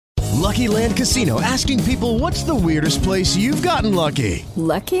Lucky Land Casino, asking people, what's the weirdest place you've gotten lucky?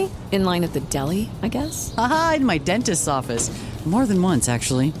 Lucky? In line at the deli, I guess? Aha, in my dentist's office. More than once,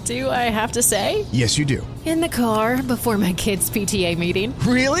 actually. Do I have to say? Yes, you do. In the car before my kids' PTA meeting.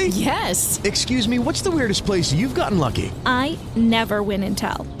 Really? Yes. Excuse me, what's the weirdest place you've gotten lucky? I never win and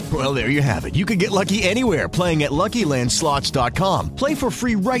tell. Well, there you have it. You can get lucky anywhere, playing at LuckyLandSlots.com. Play for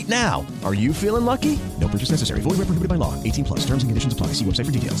free right now. Are you feeling lucky? No purchase necessary. Void where prohibited by law. 18 plus. Terms and conditions apply. See website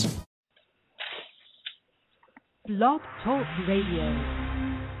for details. Blog Talk Radio.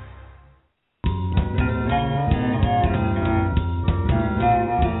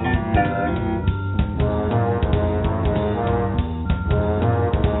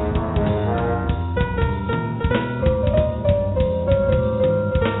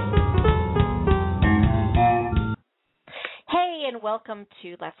 Welcome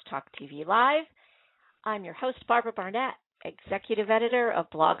to Let's Talk TV Live. I'm your host, Barbara Barnett, Executive Editor of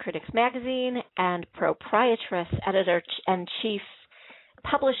Blogcritics Magazine and Proprietress, Editor-in-Chief,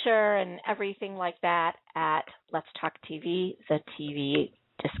 Publisher, and everything like that at Let's Talk TV, the TV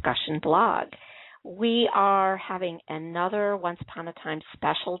discussion blog. We are having another Once Upon a Time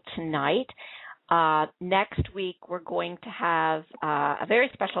special tonight. Next week, we're going to have a very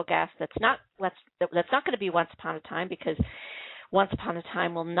special guest that's not going to be Once Upon a Time, because Once Upon a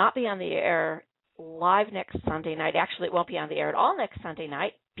Time will not be on the air live next Sunday night. Actually, it won't be on the air at all next Sunday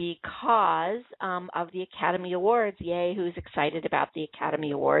night because of the Academy Awards. Yay, who's excited about the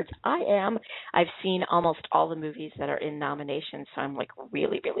Academy Awards? I am. I've seen almost all the movies that are in nomination, so I'm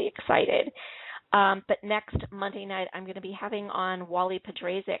really, really excited. But next Monday night, I'm going to be having on Wally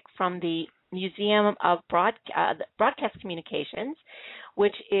Podrazik from the Museum of Broadcast Communications,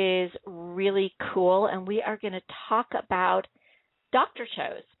 which is really cool, and we are going to talk about doctor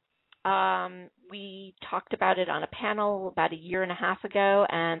shows. We talked about it on a panel about a year and a half ago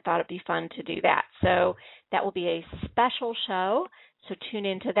and thought it'd be fun to do that. So that will be a special show, so tune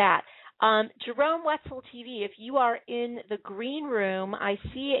into that. JeromeWetzelTV, if you are in the green room, I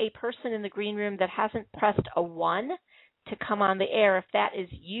see a person in the green room that hasn't pressed a 1 to come on the air. If that is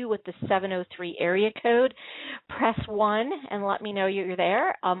you with the 703 area code, press 1 and let me know you're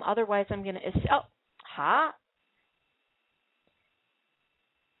there. Otherwise, I'm going to...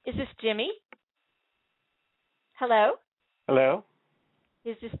 Is this Jimmy? Hello? Hello?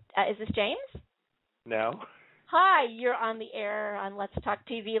 Is this James? No. Hi, you're on the air on Let's Talk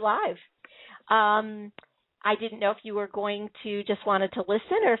TV Live. I didn't know if you were going to just wanted to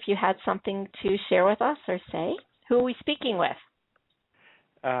listen or if you had something to share with us or say. Who are we speaking with?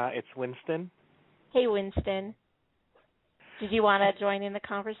 It's Winston. Hey, Winston. Did you want to join in the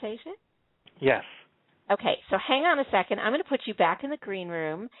conversation? Yes. Okay, so hang on a second. I'm going to put you back in the green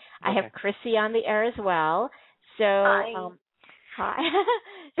room. Okay. I have Chrissy on the air as well. So, hi.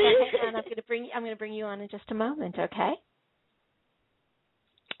 So hang on. I'm going to bring you on in just a moment. Okay.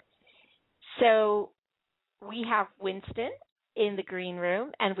 So we have Winston in the green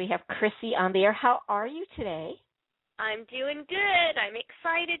room, and we have Chrissy on the air. How are you today? I'm doing good. I'm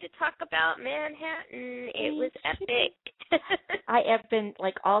excited to talk about Manhattan. It was epic. I have been,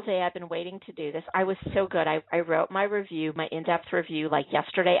 all day I've been waiting to do this. I was so good. I wrote my review, my in-depth review,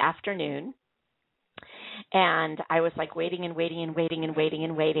 yesterday afternoon. And I was, waiting and waiting and waiting and waiting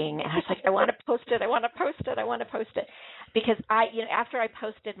and waiting. And I was like, I want to post it. I want to post it. I want to post it. Because after I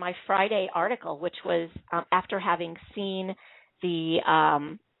posted my Friday article, which was after having seen the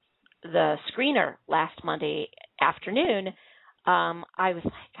screener last Monday afternoon, I was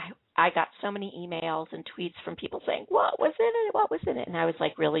I got so many emails and tweets from people saying, what was in it? What was in it? And I was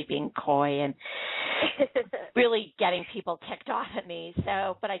really being coy and really getting people ticked off at me.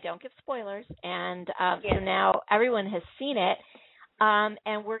 So, but I don't give spoilers. And so now everyone has seen it.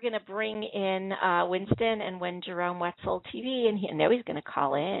 And we're going to bring in Winston, and when Jerome Wetzel TV, and I know he's going to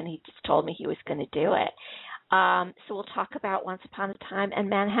call in. He just told me he was going to do it. So we'll talk about Once Upon a Time and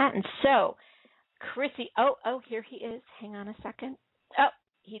Manhattan. So, Chrissy, here he is. Hang on a second. Oh,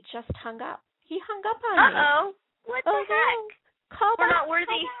 he just hung up. He hung up on me. Uh-oh. What the heck? No. Call We're back. not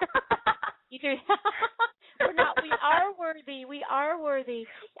worthy. You do. We're not. We are worthy. We are worthy.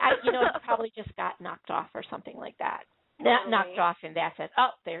 He probably just got knocked off or something like that. Not knocked off in that sense. Oh,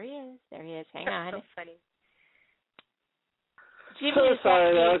 there he is. There he is. Hang on. That's so funny. Jimmy, so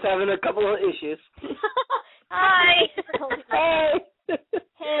sorry, I was having a couple of issues. Hi.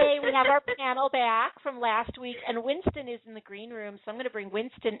 Hey, we have our panel back from last week, and Winston is in the green room, so I'm going to bring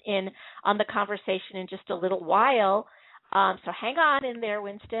Winston in on the conversation in just a little while. So hang on in there,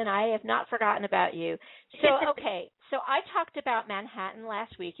 Winston. I have not forgotten about you. So, okay, so I talked about Manhattan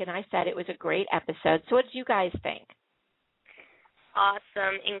last week, and I said it was a great episode. So what did you guys think?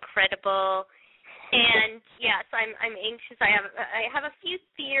 awesome, incredible. And yes, I'm anxious. I have a few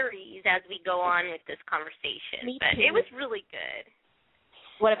theories as we go on with this conversation. Me but too. it was really good.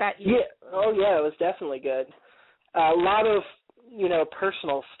 What about you? Yeah. Oh, yeah, it was definitely good. A lot of,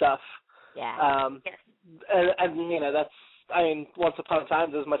 personal stuff. Yeah. Yes. And that's, Once Upon a Time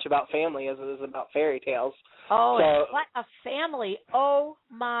is as much about family as it is about fairy tales. Oh, so, and what a family. Oh,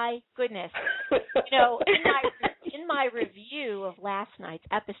 my goodness. In my review of last night's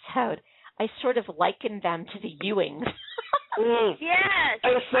episode, I sort of likened them to the Ewings. Yes.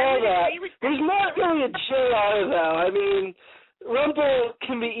 I saw that. Agree with that. There's not really a JR, though. Rumple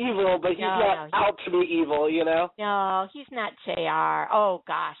can be evil, but he's not out to be evil, No, he's not JR. Oh,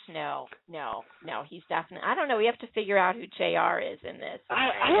 gosh, no, he's definitely, I don't know, we have to figure out who JR is in this. I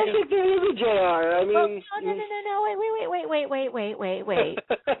don't think there is a JR. No, wait. We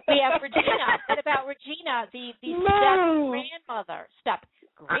have Regina. What about Regina, the step-grandmother,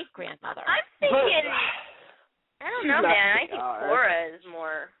 step-great-grandmother? I'm thinking, I don't know, man. I think Cora is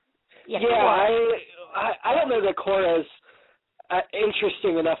more. Yeah, I don't know that Cora's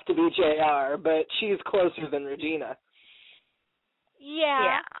interesting enough to be JR, but she's closer than Regina.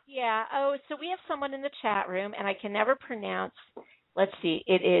 Yeah. Oh, so we have someone in the chat room, and I can never pronounce. Let's see.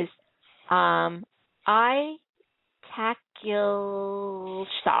 It is Takilstar.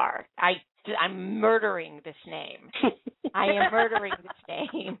 I'm murdering this name. I am murdering this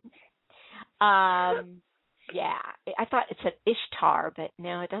name. Yeah. I thought it said Ishtar, but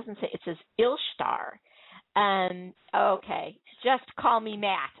no, it doesn't say. It says Ilshtar. Okay, just call me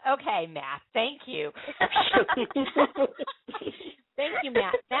Matt. Okay, Matt, thank you. Thank you,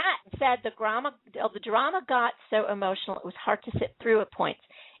 Matt. Matt said the drama got so emotional it was hard to sit through at points.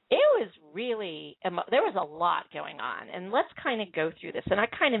 It was really, there was a lot going on, and let's kind of go through this. And I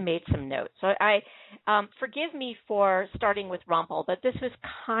kind of made some notes. So I forgive me for starting with Rumple, but this was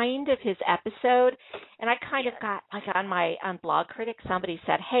kind of his episode, and I kind of got, like on Blogcritics, somebody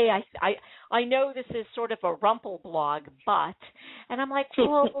said, hey, I know this is sort of a Rumple blog, but, and I'm like,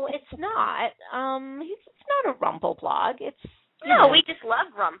 well, it's not. It's not a Rumple blog. We just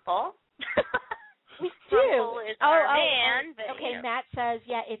love Rumple. We do. Rumple is our man. But, okay, Matt says,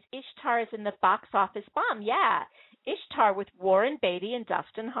 it's Ishtar is in the box office bomb. Yeah, Ishtar with Warren Beatty and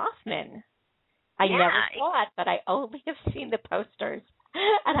Dustin Hoffman. I never saw it, but I only have seen the posters.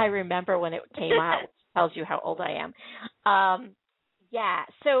 And I remember when it came out. It tells you how old I am.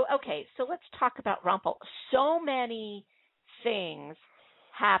 So let's talk about Rumple. So many things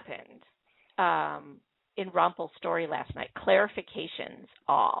happened in Rumple's story last night. Clarifications,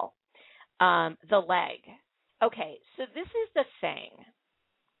 all. The leg. Okay, so this is the thing.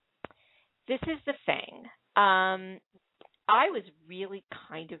 I was really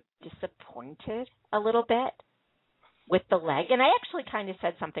kind of disappointed a little bit with the leg, and I actually kind of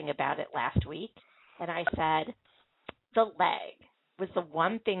said something about it last week, and I said the leg was the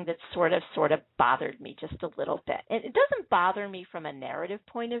one thing that sort of bothered me just a little bit. And it doesn't bother me from a narrative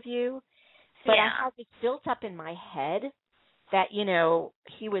point of view, but I have it built up in my head that,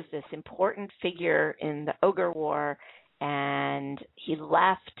 he was this important figure in the Ogre War, and he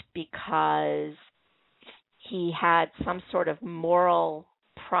left because he had some sort of moral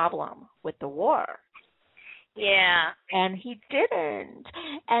problem with the war. Yeah. And he didn't.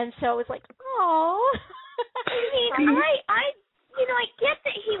 And so it was like, oh. I get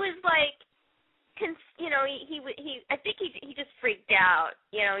that he was like, I think he just freaked out.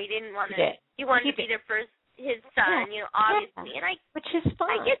 He didn't want to, he wanted to be there for his son, obviously. And which is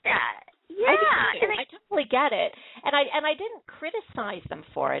fine. I get that. Yeah. I totally get it. And I didn't criticize them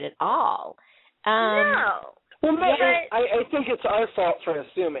for it at all. No. Well, I think it's our fault for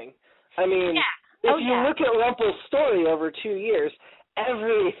assuming. If you look at Rumple's story over 2 years,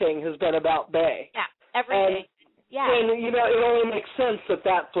 everything has been about Bae. Yeah, everything. And it only makes sense that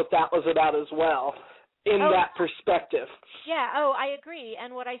that's what that was about as well, in that perspective. Yeah. Oh, I agree.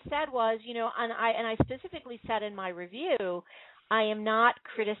 And what I said was, and I specifically said in my review, I am not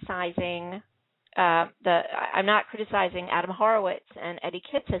criticizing I'm not criticizing Adam Horowitz and Eddie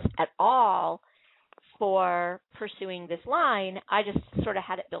Kitsis at all for pursuing this line. I just sort of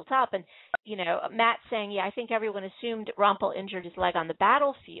had it built up. And, Matt saying, I think everyone assumed Rumple injured his leg on the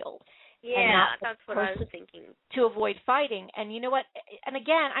battlefield. Yeah, that's what I was thinking. To avoid fighting. And you know what? And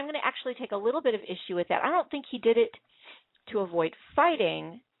again, I'm going to actually take a little bit of issue with that. I don't think he did it to avoid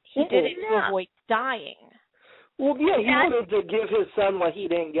fighting. He did it to avoid dying. Well, yeah, he wanted to give his son what he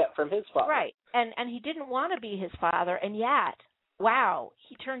didn't get from his father. Right. And he didn't want to be his father, and yet, wow,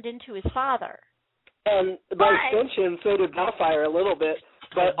 he turned into his father. And by extension, so did Baelfire a little bit,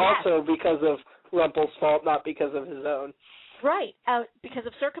 but also because of Rumple's fault, not because of his own. Right, because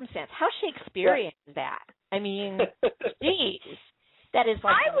of circumstance. How Shakespearean is that? I mean, geez, that is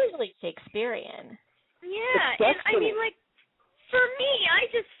really Shakespearean. Yeah, and I mean, like, for me, I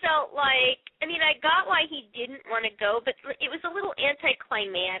just felt like, I mean, I got why he didn't want to go, but it was a little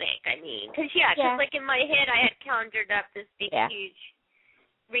anticlimactic, I mean. Because, like, in my head, I had conjured up this big, huge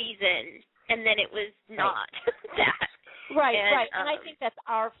reason, and then it was not that. Right. And I think that's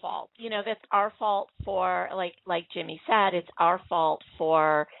our fault. That's our fault for, like Jimmy said, it's our fault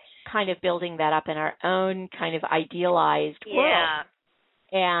for kind of building that up in our own kind of idealized world.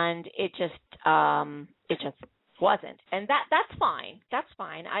 And it just wasn't. And that's fine. That's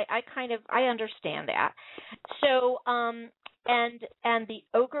fine. I understand that. So, and the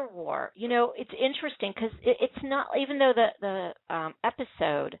Ogre War, it's interesting because it's not, even though the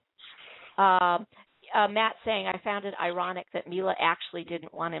episode, Matt saying, I found it ironic that Mila actually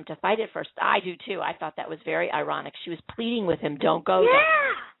didn't want him to fight at first. I do too. I thought that was very ironic. She was pleading with him, don't go.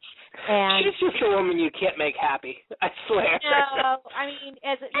 And she's just a woman you can't make happy. I swear. No, I mean,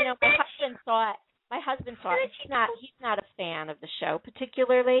 as my husband thought he's not a fan of the show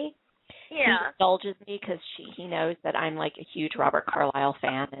particularly. Yeah. He indulges me because he knows that I'm like a huge Robert Carlyle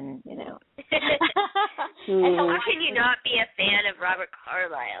fan, and And how can you not be a fan of Robert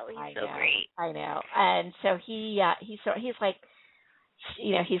Carlyle? He's so great. I know. And so he's like,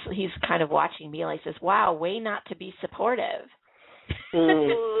 he's kind of watching me, and he says, "Wow, way not to be supportive."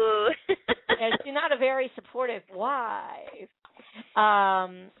 She's not a very supportive wife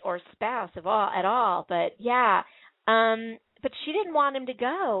or spouse at all, but but she didn't want him to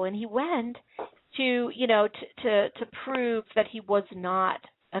go, and he went to prove that he was not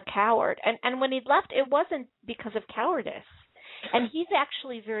a coward. And when he left, it wasn't because of cowardice. And he's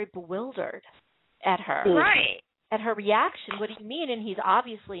actually very bewildered at her. Right. At her reaction. What do you mean? And he's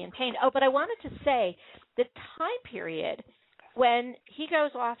obviously in pain. Oh, but I wanted to say the time period when he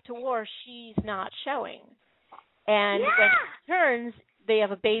goes off to war, she's not showing. And when he returns, they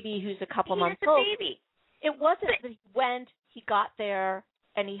have a baby who's a couple months old. Baby. It wasn't that he went, he got there,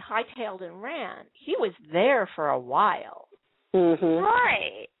 and he hightailed and ran. He was there for a while. Mm-hmm.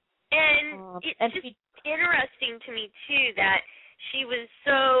 Right. And it's just interesting to me, too, that she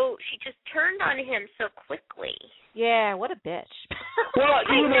just turned on him so quickly. Yeah, what a bitch. Well,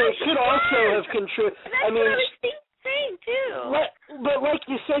 it could also have contributed. That's what I was saying, too. But like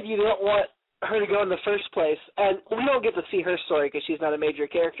you said, you don't want her to go in the first place, and we don't get to see her story because she's not a major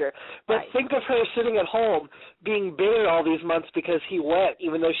character, but think of her sitting at home being bitter all these months because he went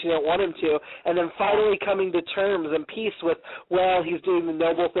even though she didn't want him to, and then finally coming to terms and peace with, well, he's doing the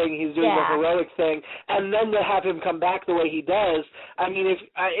noble thing, he's doing the heroic thing, and then to have him come back the way he does. I mean, it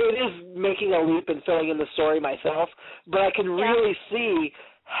is making a leap and filling in the story myself, but I can really see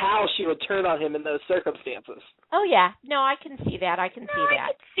how she would turn on him in those circumstances. Oh, yeah. No, I can see that. I can see that.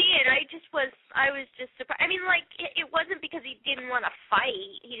 I could see it. I was just surprised. I mean, like, it wasn't because he didn't want to fight.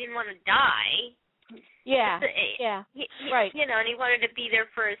 He didn't want to die. Yeah. Right. And he wanted to be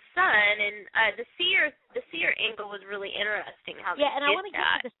there for his son. And the seer angle was really interesting. How and I want to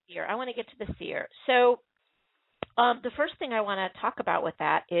get to the seer. So the first thing I want to talk about with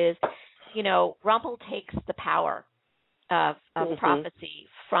that is, Rumple takes the power of prophecy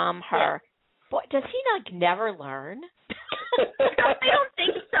from her. Boy, does he never learn? I don't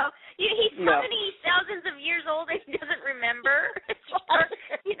think so. He's so many thousands of years old and he doesn't remember.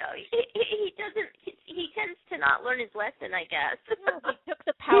 He doesn't. He tends to not learn his lesson, I guess. He took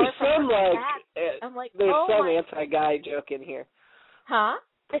the power from her back. I'm like, there's some anti-guy joke in here. Huh?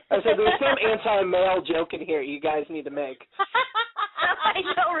 I said there's some anti-male joke in here you guys need to make. I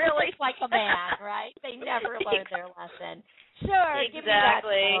know, really. It's like a man, right? They never learn their lesson. Sure,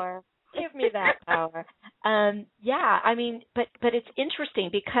 exactly. Give me that power. I mean, but it's interesting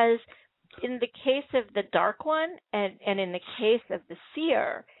because in the case of the Dark One and in the case of the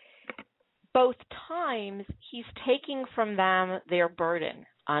Seer, both times he's taking from them their burden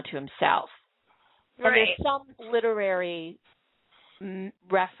onto himself. So there's some literary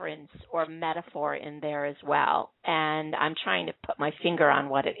reference or metaphor in there as well, and I'm trying to put my finger on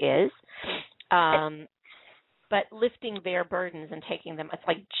what it is. But lifting their burdens and taking them, it's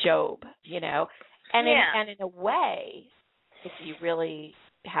like Job, And in a way, if you really,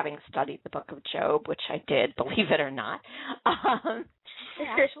 having studied the book of Job, which I did, believe it or not, I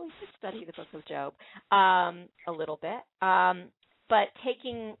actually did study the book of Job a little bit. But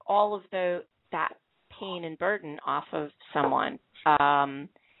taking all of that pain and burden off of someone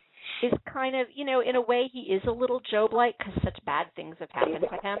is kind of, in a way, he is a little Job-like because such bad things have happened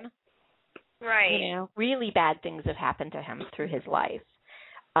to him. Right. Really bad things have happened to him through his life.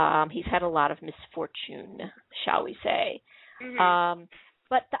 He's had a lot of misfortune, shall we say. Mm-hmm.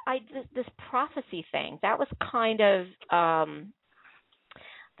 But this prophecy thing, that was kind of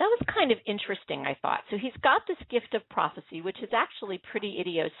interesting, I thought. So he's got this gift of prophecy, which is actually pretty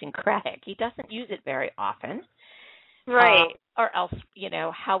idiosyncratic. He doesn't use it very often. Right. Or else,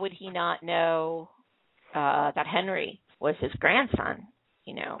 how would he not know that Henry was his grandson?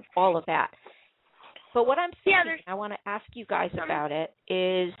 All of that. But what I'm thinking, I want to ask you guys about it,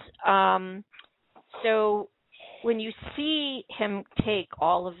 is so when you see him take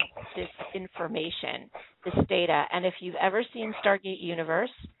all of this information, this data, and if you've ever seen Stargate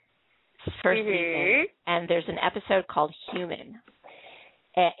Universe, first season, and there's an episode called Human,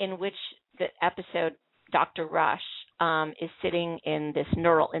 in which the episode Dr. Rush is sitting in this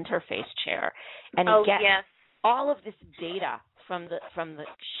neural interface chair, and he gets all of this data from the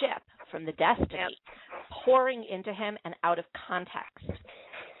ship, from the Destiny, pouring into him and out of context.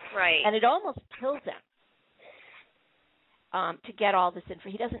 Right. And it almost kills him to get all this info.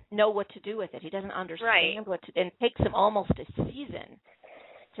 He doesn't know what to do with it. He doesn't understand what to do. And it takes him almost a season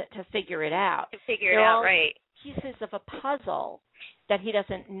to figure it out. Pieces of a puzzle that he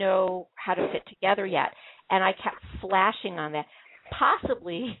doesn't know how to fit together yet. And I kept flashing on that,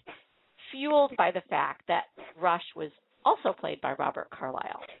 possibly fueled by the fact that Rush was also played by Robert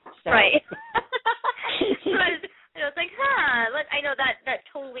Carlyle. So. Right. I was like, I know that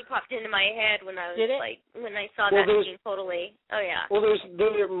totally popped into my head when I was when I saw that scene. Totally. Oh yeah. Well,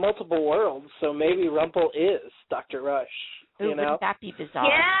 there are multiple worlds, so maybe Rumple is Dr. Rush. Wouldn't that be bizarre?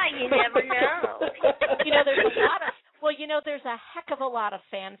 Yeah, you never know. There's a heck of a lot of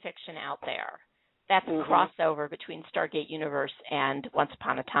fan fiction out there that's a crossover between Stargate Universe and Once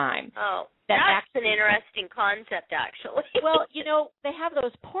Upon a Time. Oh, that's an interesting concept, actually. Well, they have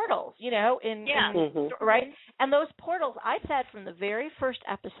those portals, right? And those portals, I said from the very first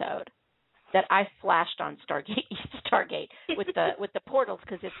episode that I flashed on Stargate with the portals,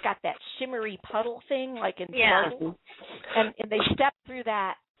 because it's got that shimmery puddle thing, like in Marvel. And they step through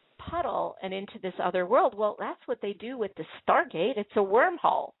that puddle and into this other world. Well, that's what they do with the Stargate. It's a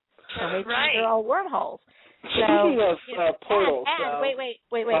wormhole. So maybe they're all wormholes. Speaking of portals, and wait,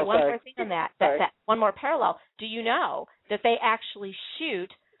 one more thing on that. That one more parallel. Do you know that they actually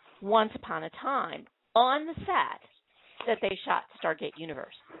shoot Once Upon a Time on the set that they shot Stargate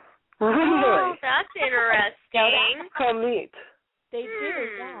Universe? Really? Oh, that's interesting. How neat. They do,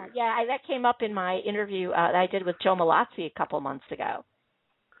 yeah. That came up in my interview that I did with Joe Malazzi a couple months ago.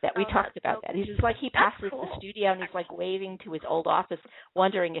 That we talked about that. He's just like, he passes the studio and he's like waving to his old office,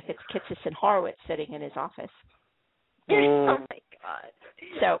 wondering if it's Kitsis and Horowitz sitting in his office. Oh my God.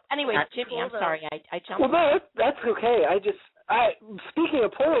 So anyway, Jimmy, I'm sorry, I jumped. Well, no, that's okay. Speaking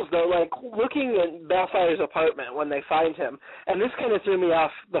of portals though, like looking at Baelfire's apartment when they find him, and this kind of threw me off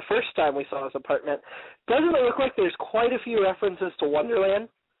the first time we saw his apartment. Doesn't it look like there's quite a few references to Wonderland?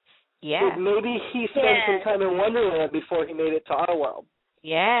 Yeah. Like maybe he spent some time in Wonderland before he made it to our world.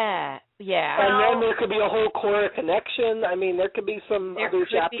 Yeah. And then there could be a whole core connection. I mean, there could be some other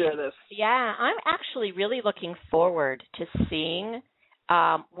chapter of this. Yeah, I'm actually really looking forward to seeing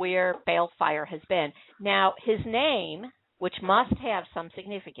where Baelfire has been. Now, his name, which must have some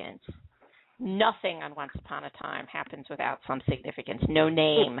significance, nothing on Once Upon a Time happens without some significance. No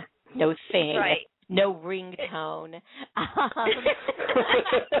name, no thing. Right. No ringtone.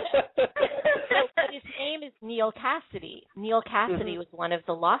 But his name is Neil Cassidy. Neil Cassidy was one of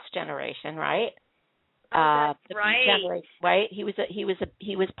the Lost Generation, right? That's right. Generation, right? He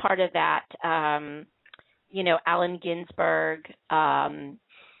was part of that. Allen Ginsberg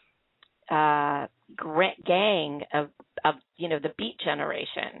gang of the Beat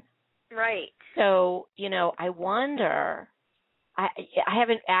Generation. Right. So I wonder. I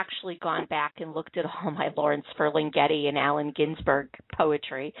haven't actually gone back and looked at all my Lawrence Ferlinghetti and Allen Ginsberg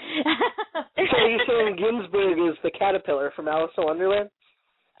poetry. So you're saying Ginsberg is the caterpillar from Alice in Wonderland?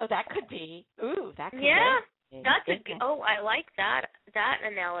 Oh, that could be. Ooh, that could be. That's I like that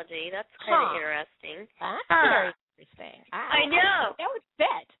analogy. That's kind of interesting. That's very interesting. I know. That would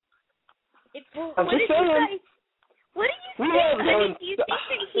fit. I'm just saying. What do you think? Do you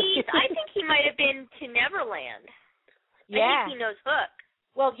think that I think he might have been to Neverland. Yeah. I think he knows Hook.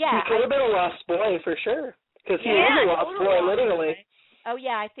 Well, yeah. He could have been a lost boy for sure. Because he is a lost boy, literally. Oh,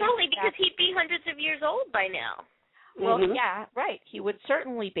 yeah, I think. Probably because he'd be hundreds of years old by now. Well, yeah, right. He would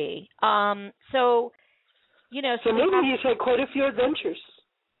certainly be. So maybe he's had quite a few adventures.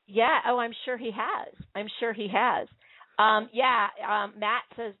 Yeah. Oh, I'm sure he has. Matt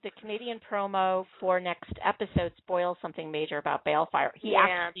says the Canadian promo for next episode spoils something major about Baelfire. He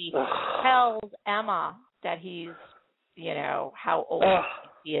actually tells Emma that he's, how old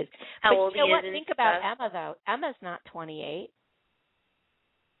he is. How old he is. Think about Emma, though. Emma's not 28.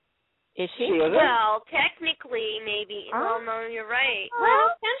 Is she? Well, technically, maybe. Well, no, you're right.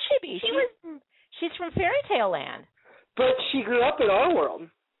 Well, can she be? She's from Fairy Tale Land. But she grew up in our world.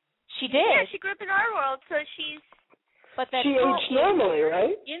 She did. Yeah, she grew up in our world, so she's... But that she aged normally,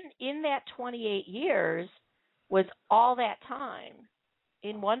 right? In that 28 years was all that time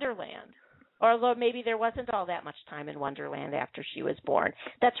in Wonderland. Although maybe there wasn't all that much time in Wonderland after she was born.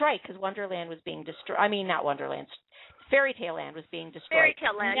 That's right, because Wonderland was being destroyed. I mean, not Wonderland. Fairy Tale Land was being destroyed. Fairy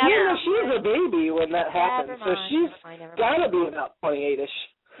Tale Land, yeah. She was a baby when that happened, so she's got to be about 28-ish.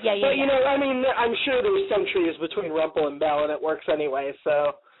 Yeah. But, you know, I mean, I'm sure there's centuries between Rumple and Belle, and it works anyway,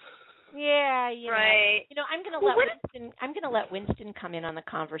 so... Yeah, right. You know, I'm gonna let Winston come in on the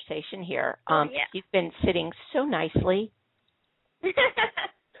conversation here. He's been sitting so nicely.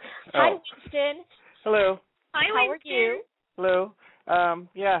 Hi, Winston. Hello. Hi, Winston. How are you? Hello.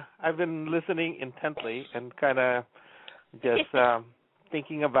 Yeah, I've been listening intently and kind of just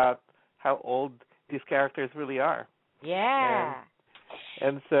thinking about how old these characters really are. Yeah.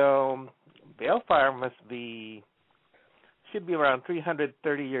 And so Baelfire should be around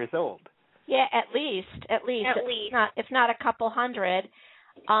 330 years old. Yeah, at least. If not a couple hundred.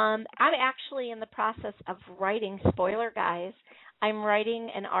 I'm actually in the process of writing, spoiler guys, I'm writing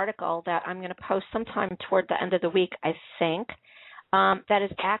an article that I'm going to post sometime toward the end of the week, I think, that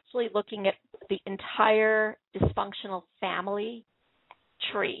is actually looking at the entire dysfunctional family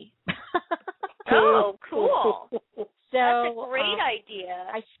tree. Oh, cool. So, that's a great idea.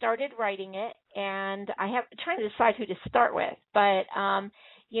 I started writing it, and I'm trying to decide who to start with. But,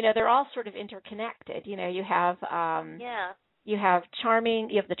 you know, they're all sort of interconnected. You know, you have you have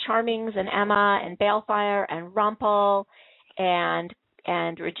the Charmings and Emma and Baelfire and Rumple and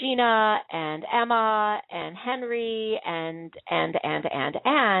Regina and Emma and Henry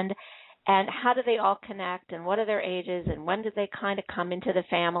and how do they all connect, and what are their ages, and when did they kind of come into the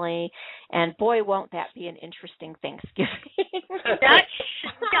family? And boy, won't that be an interesting Thanksgiving.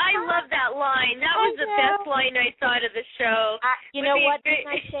 I love that line. That was the best line I thought of the show. You know what? Didn't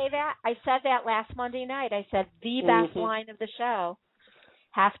I say that? I said that last Monday night. I said the best line of the show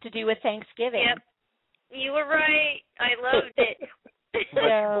has to do with Thanksgiving. Yep. You were right. I loved it.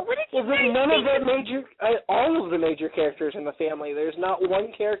 So, what did you think? All of the major characters in the family, there's not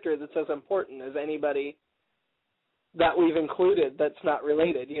one character that's as important as anybody that we've included that's not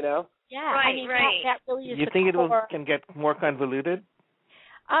related, you know? Yeah, right, I mean, that really is you the think core. it can get more convoluted?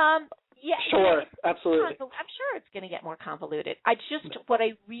 Yeah. Sure, absolutely. I'm sure it's going to get more convoluted. What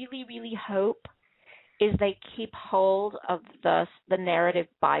I really, really hope is they keep hold of the narrative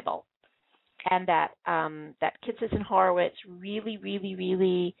Bible. And that Kitsis and Horowitz really, really,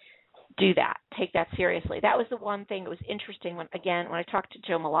 really do that, take that seriously. That was the one thing that was interesting when I talked to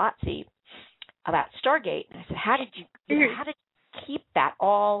Joe Malazzi about Stargate, and I said, how did you keep that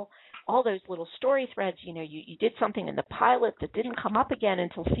all those little story threads? You know, you did something in the pilot that didn't come up again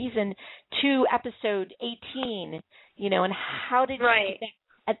until season 2, episode 18. You know, and how did you do that?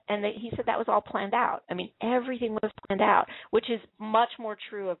 And he said that was all planned out. I mean, everything was planned out, which is much more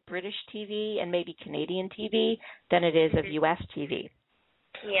true of British TV and maybe Canadian TV than it is of U.S. TV.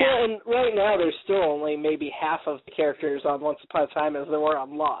 Yeah, and right now there's still only maybe half of the characters on Once Upon a Time as there were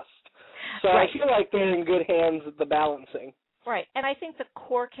on Lost. So I feel like they're in good hands with the balancing. Right, and I think the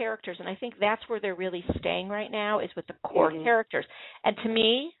core characters, and I think that's where they're really staying right now, is with the core characters. And to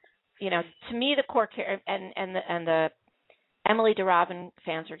me, the core and the Emily DeRobin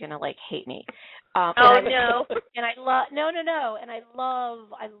fans are gonna hate me. No! And I love and I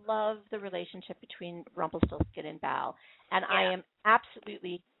love the relationship between Rumplestiltskin and Belle. And I am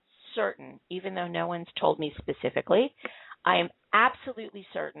absolutely certain, even though no one's told me specifically, I am absolutely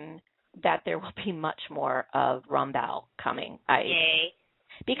certain that there will be much more of Rumble coming. Yay!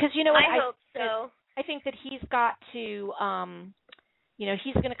 Because you know what? I hope so. I think that he's got to,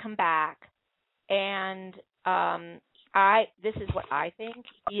 he's going to come back, and this is what I think.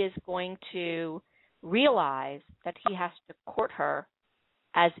 He is going to realize that he has to court her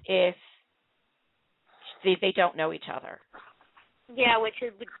as if they don't know each other. Yeah, which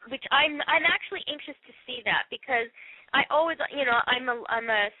I'm actually anxious to see that, because I always, I'm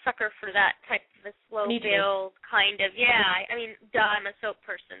a sucker for that type of a slow build kind of. Yeah, I mean, I'm a soap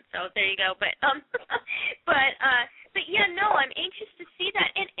person, so there you go. But but yeah, no, I'm anxious to see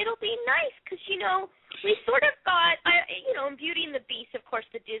that, and it'll be nice because we sort of got, in Beauty and the Beast, of course,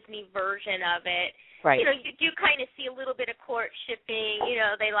 the Disney version of it. Right. You do kind of see a little bit of courtshipping,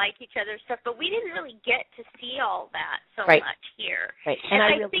 they like each other and stuff, but we didn't really get to see all that so much here. Right. And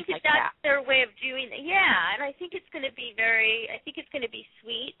I really think like that's their way of doing it. Yeah, and I think it's going to be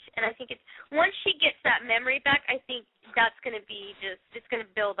sweet, and I think once she gets that memory back, I think that's going to be it's going to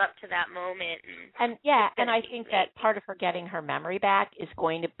build up to that moment. And I think that part of her getting her memory back is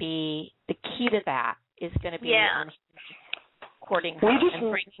going to be, the key to that is going to be on courting her and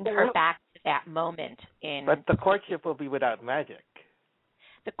bringing her back to that moment. But the courtship will be without magic.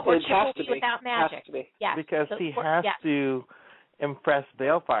 The courtship will be without magic. Yes. Because he has to impress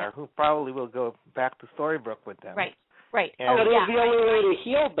Baelfire, who probably will go back to Storybrooke with them. Right. And but it'll be the only way to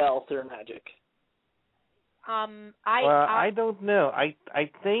heal Belle through magic. I don't know. I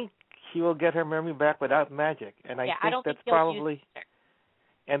think he will get her memory back without magic, and I think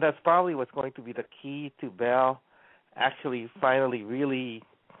that's probably what's going to be the key to Belle actually finally really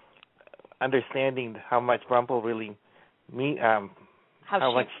understanding how much Rumple really how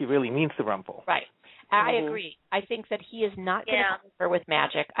much she really means to Rumple. Right. I agree. I think that he is not going to cover her with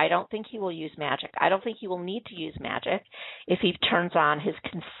magic. I don't think he will use magic. I don't think he will need to use magic if he turns on his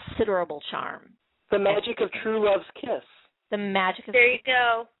considerable charm. The magic of true love's kiss. The magic of... There you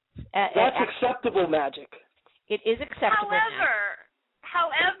go. That's acceptable magic. It is acceptable.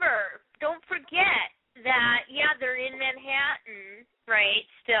 However, don't forget that, they're in Manhattan, right,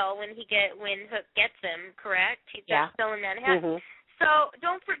 still, when Hook gets him, correct? He's still in Manhattan. Mm-hmm. So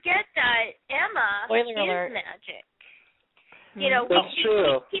don't forget that Emma is magic. That's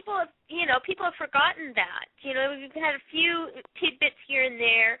true. People have forgotten that. We've had a few tidbits here and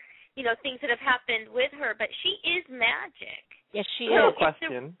there, things that have happened with her, but she is magic. Yes, she is. So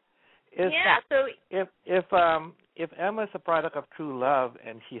question is if Emma's a product of true love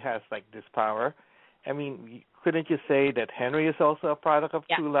and she has this power, I mean, couldn't you say that Henry is also a product of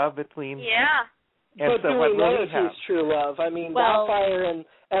true love between? Yeah. And but so do what we know will if he's true love? I mean, Baelfire and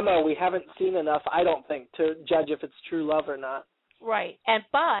Emma, we haven't seen enough, I don't think, to judge if it's true love or not. Right, and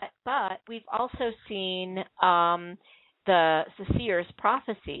but we've also seen the seer's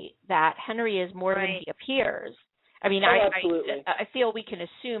prophecy that Henry is more than he appears. I mean, I feel we can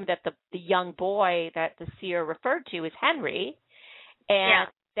assume that the young boy that the seer referred to is Henry, and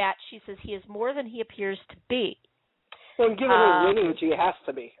that she says he is more than he appears to be. Well, given his lineage, he has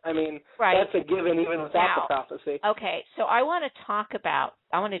to be. I mean, that's a given even without the prophecy. Okay, so I want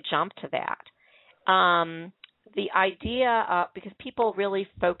to jump to that. The idea, because people really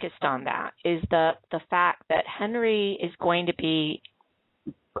focused on that, is the fact that Henry is going to be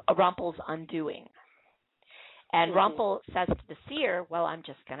Rumple's undoing. And Rumple says to the seer, well, I'm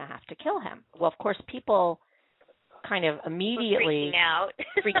just going to have to kill him. Well, of course, people kind of immediately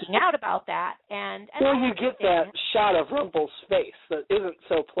freaking out about that. And you get that shot of Rumple's face that isn't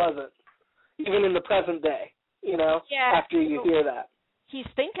so pleasant, even in the present day, after you hear that. He's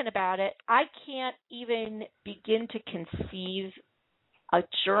thinking about it. I can't even begin to conceive a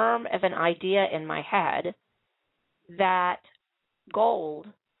germ of an idea in my head that Gold,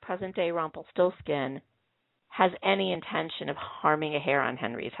 present-day Rumplestiltskin, has any intention of harming a hair on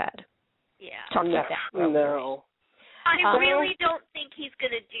Henry's head. Yeah. Talk about that. No. I really don't think he's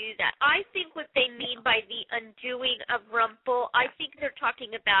going to do that. I think what they mean by the undoing of Rumple, I think they're talking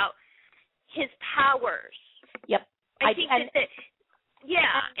about his powers. Yep. I think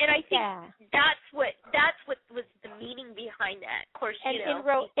and I think that's what was the meaning behind that. Of course,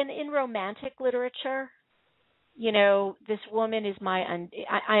 in romantic literature, this woman is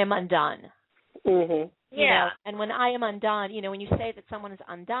I am undone. Mm-hmm. And when I am undone, when you say that someone is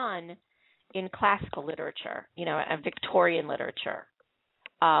undone in classical literature, Victorian literature,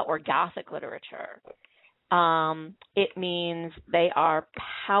 or Gothic literature, it means they are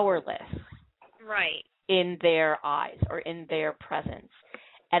powerless. Right. In their eyes or in their presence.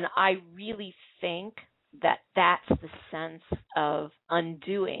 And I really think that that's the sense of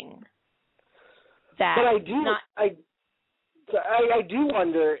undoing. That but I do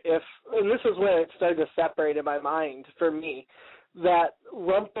wonder if, and this is where it started to separate in my mind for me, that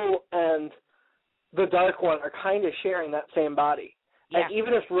Rumple and the Dark One are kind of sharing that same body. Yeah. And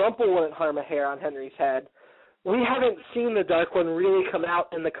even if Rumple wouldn't harm a hair on Henry's head, we haven't seen the Dark One really come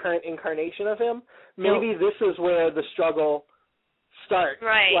out in the current incarnation of him. Maybe this is where the struggle starts.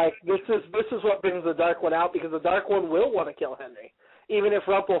 Right. Like, this is what brings the Dark One out, because the Dark One will want to kill Henry, even if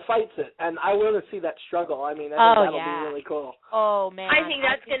Rumple fights it. And I want to see that struggle. I mean, I think that'll be really cool. Oh, man. I think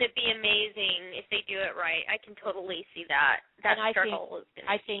that's going to be amazing if they do it right. I can totally see that. That struggle is going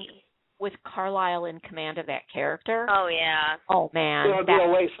to be. with Carlisle in command of that character. Oh yeah. Oh man. It would be a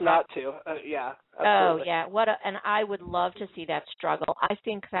waste not to. Yeah. Absolutely. Oh yeah. And I would love to see that struggle. I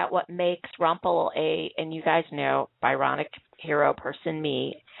think that what makes Rumple and you guys know, Byronic hero person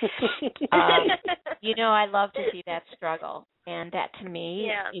me. I love to see that struggle, and that to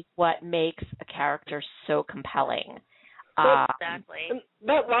me is what makes a character so compelling. Exactly.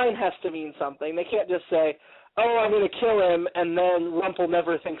 That line has to mean something. They can't just say, "Oh, I'm going to kill him," and then Rumple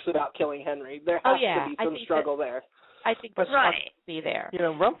never thinks about killing Henry. There has to be some struggle there. I think the struggle to be there.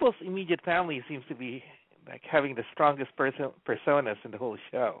 Rumple's immediate family seems to be like having the strongest personas in the whole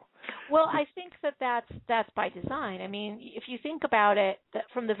show. Well, I think that's by design. I mean, if you think about it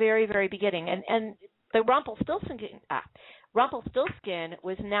from the very, very beginning, and the Rumpelstiltskin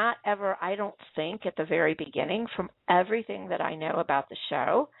was not ever, I don't think, at the very beginning, from everything that I know about the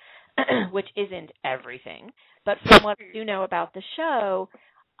show, which isn't everything, but from what I do know about the show,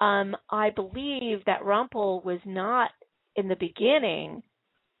 I believe that Rumple was not, in the beginning,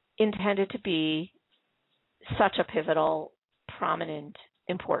 intended to be such a pivotal, prominent,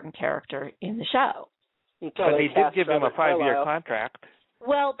 important character in the show. But they did give him a 5-year contract.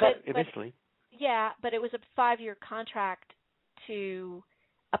 Well, but initially. Yeah, but it was a 5-year contract to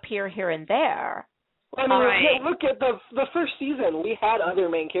appear here and there. I mean, look at the first season. We had other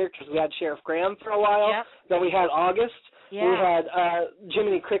main characters. We had Sheriff Graham for a while. Yep. Then we had August. Yeah. We had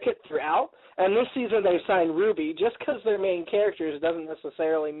Jiminy Cricket throughout. And this season they signed Ruby. Just because they're main characters doesn't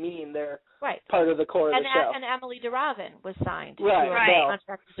necessarily mean they're part of the core of the show. And Emily DeRavin was signed. Right.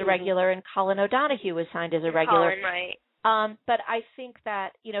 Contract as a regular, and Colin O'Donoghue was signed as a regular. Colin, right. But I think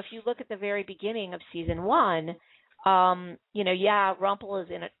that, if you look at the very beginning of season 1, Rumple is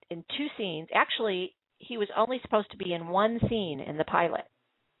in 2 scenes. Actually, he was only supposed to be in 1 scene in the pilot.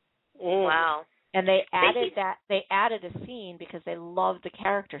 Wow. And they added a scene because they loved the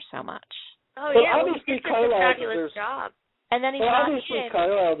character so much. Oh, yeah, he did such a fabulous job. And then obviously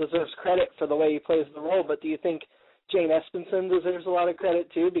Carlisle deserves credit for the way he plays the role, but do you think Jane Espenson deserves a lot of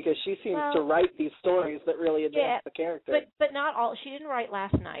credit too, because she seems to write these stories that really advance the character? But not all. She didn't write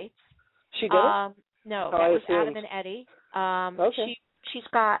Last Night. She didn't? No, that was Adam and Eddie. Okay. She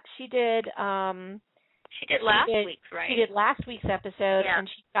did last week's, right? She did last week's episode, and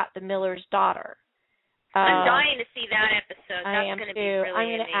she got The Miller's Daughter. I'm dying to see that episode. I am too. I'm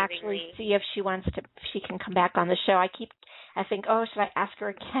going to actually see if she can come back on the show. I think, should I ask her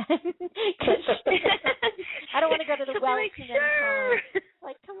again? Because I don't want to go to the well too many times.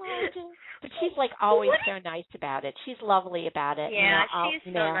 Like, come on, Jane. But she's always so nice about it. She's lovely about it. Yeah, I'll she's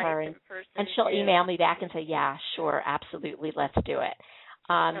email so nice her in person. and she'll email me back and say, yeah, sure, absolutely, let's do it.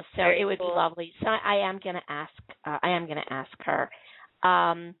 So it would be lovely. So I am going to ask her.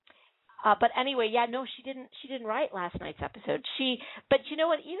 But anyway, she didn't write last night's episode. But you know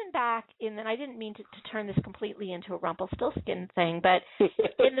what? Even back and I didn't mean to turn this completely into a Rumpelstiltskin thing, but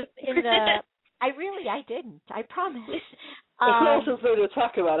I didn't. I promise. It's nice to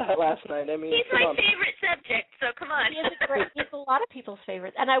talk about it last night. I mean, he's my favorite subject, so come on. He's a lot of people's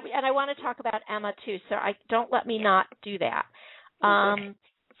favorites, and I want to talk about Emma too. So don't let me not do that.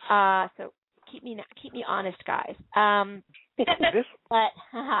 So keep me honest, guys.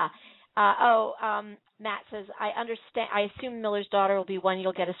 Matt says, I understand. I assume Miller's Daughter will be one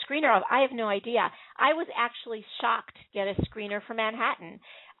you'll get a screener of. I have no idea. I was actually shocked to get a screener for Manhattan.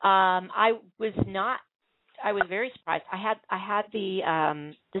 I was very surprised. I had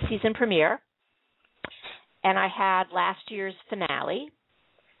the season premiere, and I had last year's finale,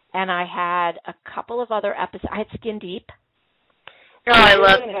 and I had a couple of other episodes. I had Skin Deep. Oh, I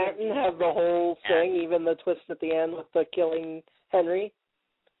love Manhattan. Have the whole thing, even the twist at the end with the killing Henry.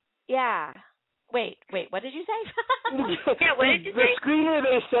 Yeah. Wait, what did you say? Yeah, what did you say? The screener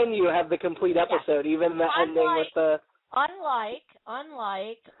they send you have the complete episode, even the ending with the... Unlike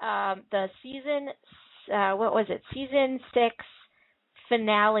the season, what was it? Season 6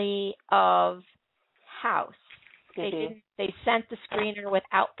 finale of House. They sent the screener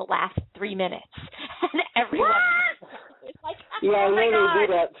without the last 3 minutes. And everyone... I know they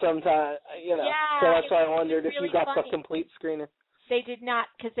do that sometimes, so that's why I wondered if you got the complete screener. They did not,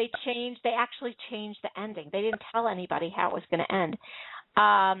 because they actually changed the ending. They didn't tell anybody how it was going to end.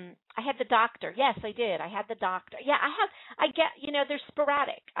 I had the doctor. Yes, I did. I had the doctor. Yeah, they're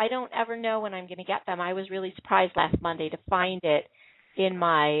sporadic. I don't ever know when I'm going to get them. I was really surprised last Monday to find it in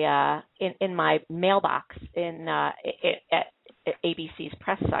my in my mailbox at ABC's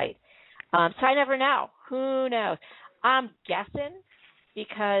press site. So I never know. Who knows? I'm guessing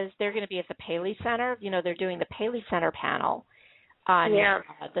because they're going to be at the Paley Center. They're doing the Paley Center panel. on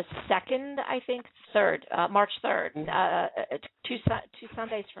the 2nd, I think, 3rd, March 3rd, 2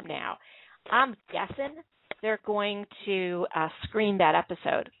 Sundays from now. I'm guessing they're going to screen that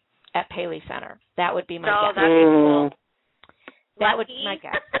episode at Paley Center. That would be my guess. That'd be cool. That would be my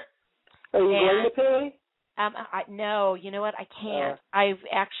guess. Are you going to Paley? No, you know what? I can't. I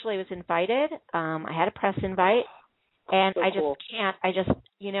actually was invited. I had a press invite, and I just can't. I just,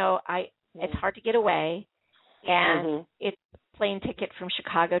 it's hard to get away, and it's plane ticket from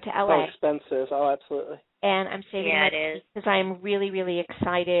Chicago to LA. So expensive. Oh, absolutely. And I'm saving it because I'm really, really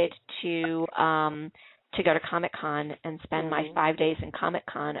excited to go to Comic-Con and spend my 5 days in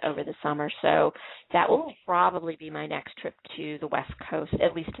Comic-Con over the summer. So that will probably be my next trip to the West Coast,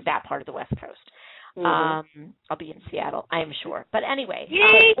 at least to that part of the West Coast. I'll be in Seattle, I am sure. But anyway.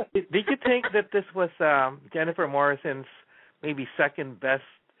 Did you think that this was Jennifer Morrison's maybe second best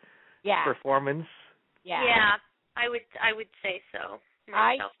performance? Yeah, I would say so.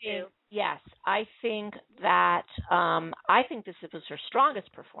 Yes, I think that I think this was her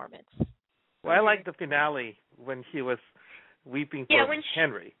strongest performance. Well, I like the finale when she was weeping for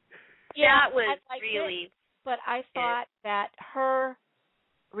Henry. Yeah, that was really. But I thought that her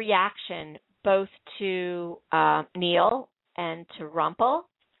reaction both to Neil and to Rumple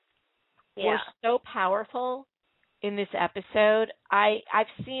were so powerful in this episode. I've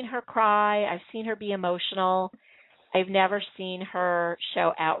seen her cry. I've seen her be emotional. I've never seen her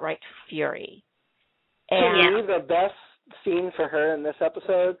show outright fury. And to me, the best scene for her in this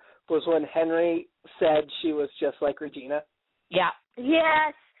episode was when Henry said she was just like Regina. Yeah.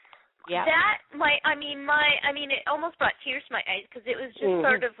 Yes. Yeah. That it almost brought tears to my eyes because it was just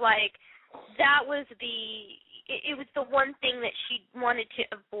sort of like that was it was the one thing that she wanted to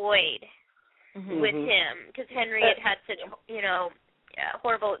avoid with him because Henry had such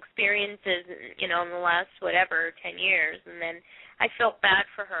horrible experiences in the last 10 years, and then I felt bad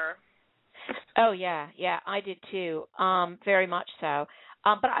for her. Oh yeah, I did too. Very much so.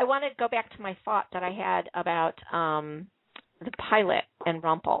 But I want to go back to my thought that I had about the pilot and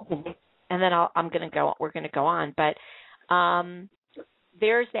Rumple, and then we're going to go on. But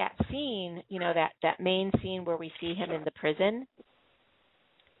there's that scene, that main scene where we see him in the prison.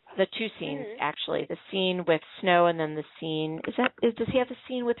 The two scenes actually, the scene with Snow, and then the scene does he have a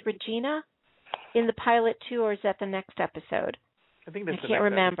scene with Regina in the pilot too, or is that the next episode? I think that's I can't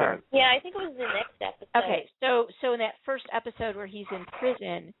remember. Episode. Yeah, I think it was the next episode. Okay, so in that first episode where he's in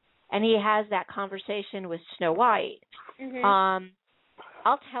prison and he has that conversation with Snow White,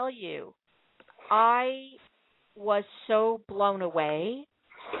 I'll tell you, I was so blown away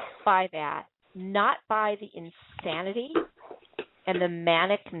by that, not by the insanity and the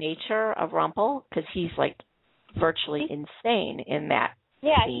manic nature of Rumple, because he's like virtually insane in that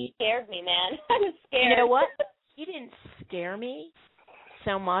scene. He scared me, man. I was scared. You know what? He didn't scare me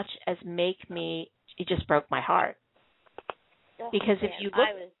so much as it just broke my heart. Because if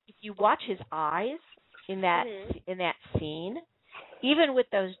you watch his eyes in that scene, even with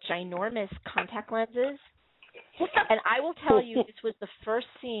those ginormous contact lenses, and I will tell you, this was the first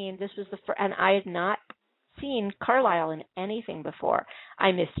scene. And I had not seen Carlisle in anything before.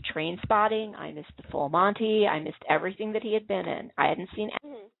 I missed Train Spotting. I missed the Full Monty. I missed everything that he had been in. I hadn't seen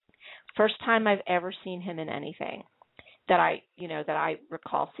anything. First time I've ever seen him in anything that I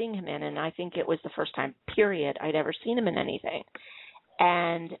recall seeing him in, and I think it was the first time, period, I'd ever seen him in anything.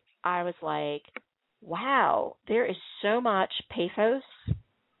 And I was like, wow, there is so much pathos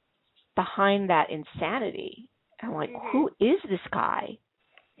behind that insanity. I'm like, who is this guy?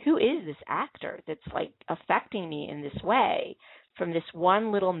 Who is this actor that's like affecting me in this way from this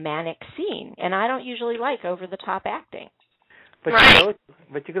one little manic scene? And I don't usually like over-the-top acting. But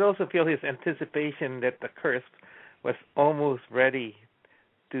you could also feel his anticipation that the curse was almost ready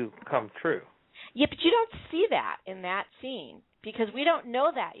to come true. Yeah, but you don't see that in that scene because we don't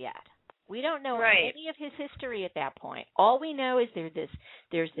know that yet. We don't know any of his history at that point. All we know is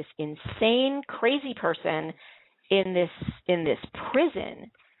there's this insane, crazy person in this prison,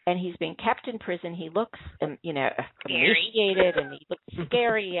 and he's been kept in prison. He looks, emaciated, and he looks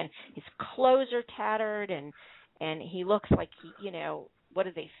scary, and his clothes are tattered, and he looks like what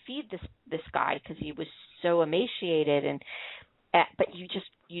did they feed this guy because he was so emaciated, but you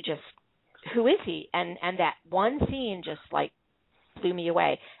just who is he? And that one scene just like blew me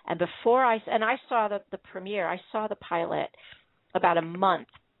away. And before I saw the premiere, I saw the pilot about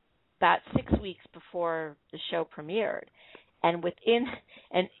 6 weeks before the show premiered, and in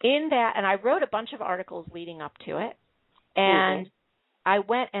that, and I wrote a bunch of articles leading up to it, and I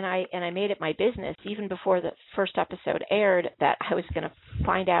went and I made it my business even before the first episode aired that I was going to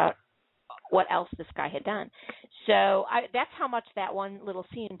find out what else this guy had done. So that's how much that one little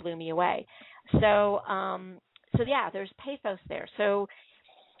scene blew me away. So yeah, there's pathos there. So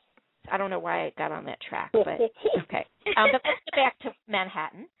I don't know why I got on that track, but okay. But let's get back to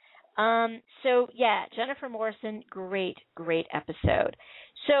Manhattan. So yeah, Jennifer Morrison, great episode.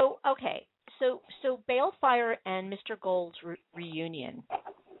 So okay, so Baelfire and Mr. Gold's reunion.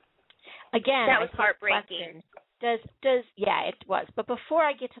 Again, that was heartbreaking. Does it was. But before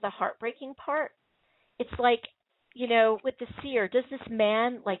I get to the heartbreaking part, it's like, you know, with the seer, does this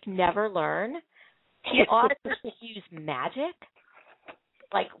man like never learn? He ought to use magic.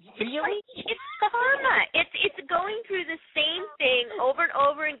 Like, really? It's karma. It's going through the same thing over and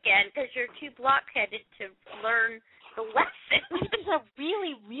over again because you're too blockheaded to learn the lesson. He's a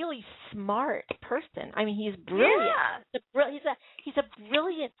really, really smart person. I mean, he's brilliant. Yeah. He's a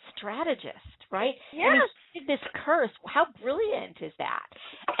brilliant strategist, right? Yes. I mean, this curse, how brilliant is that?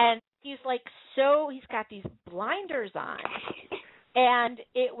 And he's like, he's got these blinders on. And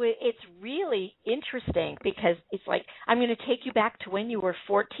it's really interesting because it's like, I'm going to take you back to when you were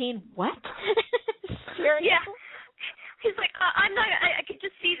 14. What? Seriously? Yeah. He's like, I'm not. I could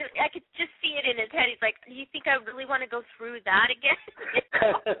just see I could just see it in his head. He's like, do you think I really want to go through that again?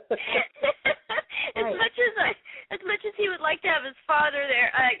 As much as he would like to have his father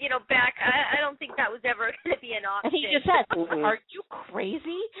there, back, I don't think that was ever going to be an option. And he just said, "Are you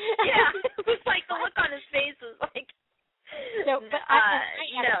crazy?" Yeah. It was like the look on his face was like. No, but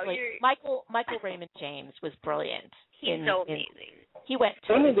Michael Raymond James was brilliant. He's so amazing. He went.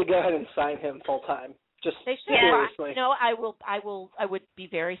 They need to go ahead and sign him full time. Just they should. seriously. No, I would be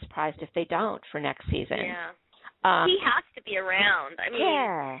very surprised if they don't for next season. Yeah. He has to be around. I mean.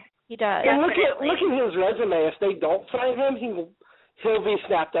 Yeah, he does. And look at his resume. If they don't sign him, he'll be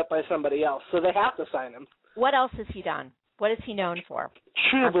snapped up by somebody else. So they have to sign him. What else has he done? What is he known for?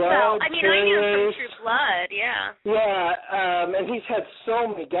 True Blood. Well, I mean, I knew him from True Blood, yeah. Yeah, and he's had so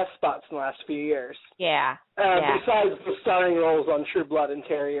many guest spots in the last few years. Yeah. Besides the starring roles on True Blood and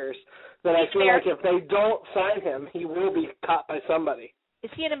Terriers, that I feel like if they don't sign him, he will be caught by somebody.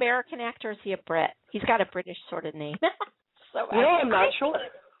 Is he an American actor or is he a Brit? He's got a British sort of name. I'm not sure.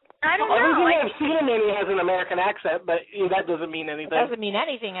 I don't know. Everything I've seen him in, he has an American accent, but that doesn't mean anything. It doesn't mean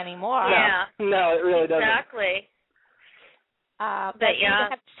anything anymore. Yeah. No, it really doesn't. Exactly. But you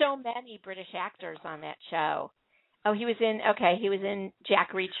have so many British actors on that show. Oh, he was in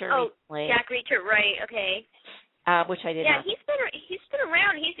Jack Reacher recently. Jack Reacher, right? Okay. Which I did not. Yeah, he's been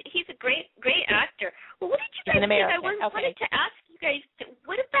around. He's a great actor. Well, what did you guys think? I wanted to ask you guys.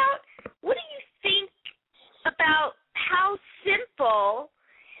 What do you think about how simple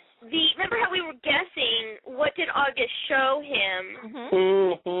remember how we were guessing what did August show him?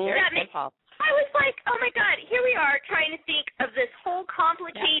 Very simple. I was like, oh my God, here we are trying to think of this whole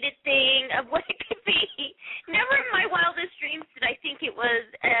complicated thing of what it could be. Never in my wildest dreams did I think it was,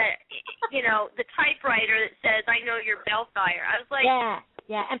 the typewriter that says, I know you're Baelfire. I was like,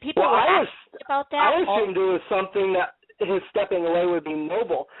 yeah, and people were asking about that. I assumed it was something that his stepping away would be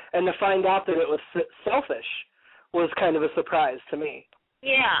noble, and to find out that it was selfish was kind of a surprise to me.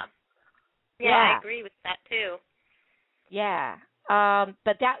 Yeah, I agree with that too. Yeah.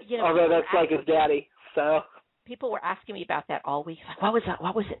 But that, although that's like his daddy, so people were asking me about that all week. Like, what was that?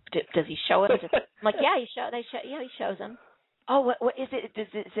 What was it? Does he show it? I'm like, yeah, he shows him. Oh, what is it? Is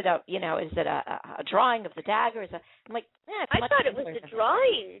it a a drawing of the dagger? I'm like, I thought it was a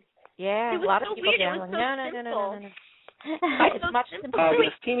drawing. Yeah, it was a lot so of people. Weird. Yeah, it was like, no. It's much simpler.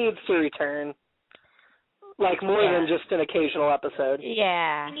 August, he needs to return, like more than just an occasional episode.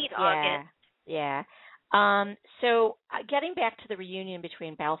 Yeah, we need August. Yeah. So getting back to the reunion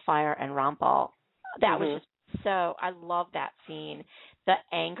between Baelfire and Rumple, that was just so, I love that scene. The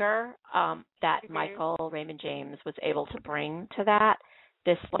anger that Michael Raymond James was able to bring to that,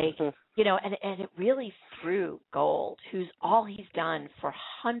 this and it really threw Gold, who's all he's done for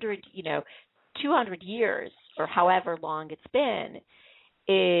 200 years or however long it's been,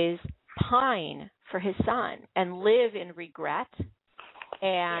 is pine for his son and live in regret.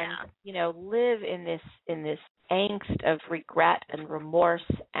 And live in this angst of regret and remorse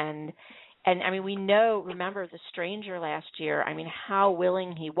and I mean remember The Stranger last year. I mean how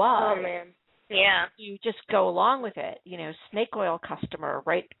willing he was. Oh man, yeah. You just go along with it. Snake oil customer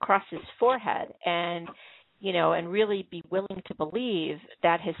right across his forehead, and and really be willing to believe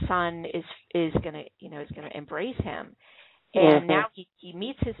that his son is gonna embrace him. And now he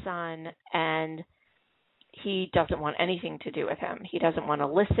meets his son and he doesn't want anything to do with him. He doesn't want to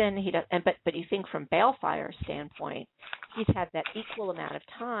listen. But you think from Baelfire's standpoint, he's had that equal amount of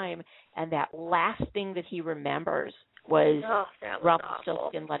time, and that last thing that he remembers was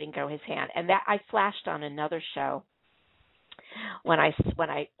Rumplestiltskin letting go his hand, and that I flashed on another show when I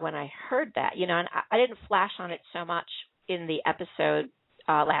heard that, you know, and I didn't flash on it so much in the episode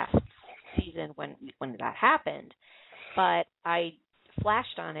last season when that happened, but I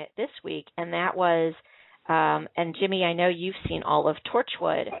flashed on it this week, and that was, and Jimmy, I know you've seen all of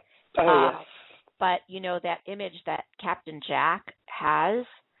Torchwood, yes. But you know that image that Captain Jack has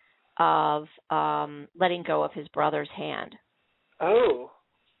of letting go of his brother's hand. Oh,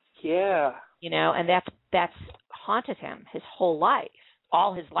 yeah. You know, and that's haunted him his whole life,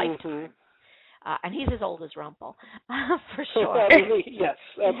 all his lifetime. And he's as old as Rumple, for sure. Yes,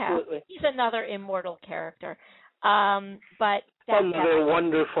 absolutely. Yeah. He's another immortal character. But another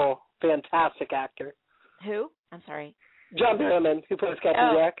wonderful, fantastic actor. Who? I'm sorry. John Barrowman, who plays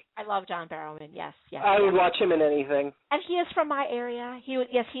Captain Jack. I love John Barrowman. Yes. I would watch him in anything. And he is from my area.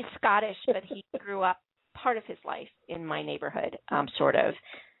 He's Scottish, but he grew up part of his life in my neighborhood, sort of,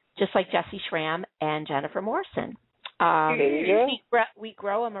 just like Jesse Schramm and Jennifer Morrison. We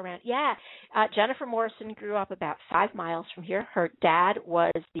grow them around. Yeah. Jennifer Morrison grew up about 5 miles from here. Her dad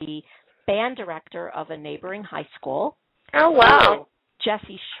was the band director of a neighboring high school. Oh, wow.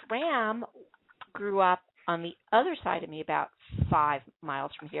 Jesse Schramm grew up on the other side of me, about 5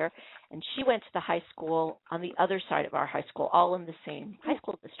 miles from here, and she went to the high school on the other side of our high school, all in the same high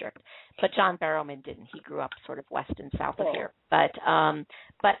school district. But John Barrowman didn't. He grew up sort of west and south of here. But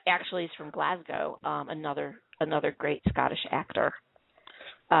actually he's from Glasgow, another great Scottish actor.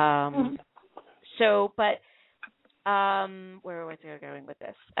 Where was I going with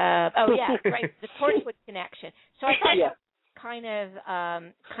this? Right, the Torchwood connection. So I thought kind of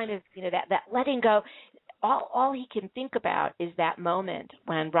you know, that letting go. All he can think about is that moment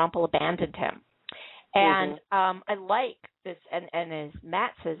when Rumple abandoned him. And I like this, and as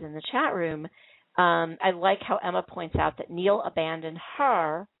Matt says in the chat room, I like how Emma points out that Neil abandoned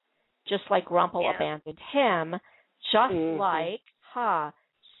her just like Rumple abandoned him, just like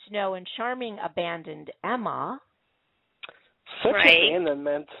Snow and Charming abandoned Emma. Such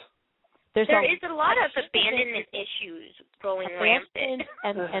abandonment. There is a lot of abandonment issues going rampant.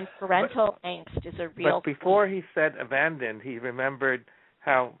 And parental angst is a real But before he said abandoned, he remembered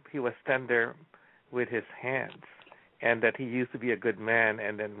how he was tender with his hands and that he used to be a good man,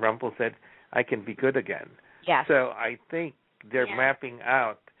 and then Rumple said, I can be good again. Yes. So I think they're mapping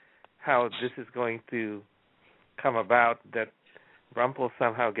out how this is going to come about, that Rumple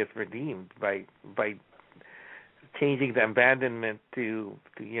somehow gets redeemed by changing the abandonment to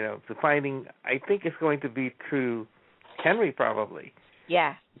finding. I think it's going to be through Henry, probably.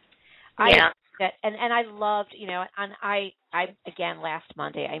 Yeah. And I loved, you know, and I again last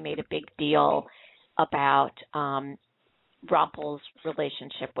Monday I made a big deal about Rumple's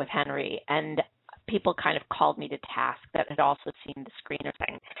relationship with Henry, and people kind of called me to task that had also seen the screener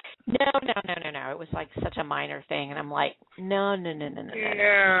thing. No. It was like such a minor thing, and I'm like, no. No,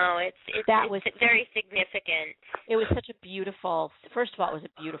 it's very significant. It was such a beautiful. First of all, it was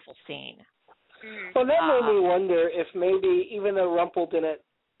a beautiful scene. Well, that made me wonder if maybe, even though Rumple didn't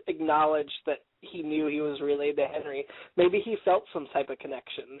acknowledge that he knew he was related to Henry, maybe he felt some type of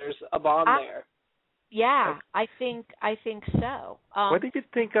connection. There's a bond there. Yeah, I think so. What did you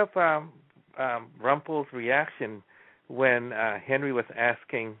think of Rumple's reaction when Henry was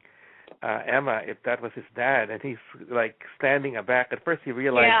asking Emma if that was his dad, and he's like standing aback? At first he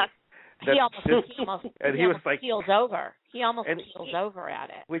realized that he almost keels over. He almost keels over at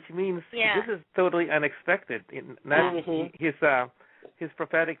it. Which means this is totally unexpected. His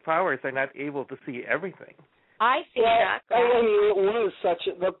prophetic powers are not able to see everything. I think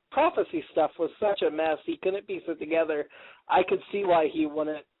the prophecy stuff was such a mess. He couldn't piece it together. I could see why he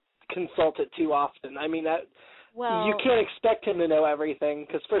wouldn't consult it too often. I mean, you can't expect him to know everything,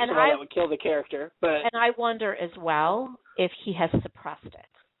 because first of all, that would kill the character. And I wonder as well if he has suppressed it.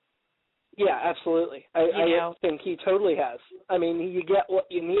 Yeah, absolutely. I think he totally has. I mean, you get what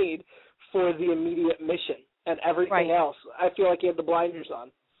you need for the immediate mission, and everything else, I feel like he had the blinders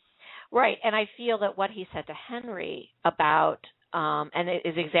on. Right, and I feel that what he said to Henry about, and it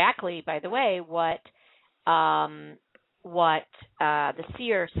is exactly, by the way, what the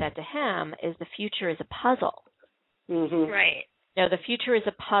seer said to him is the future is a puzzle. Right. You know, the future is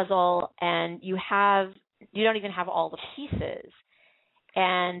a puzzle, and you don't even have all the pieces.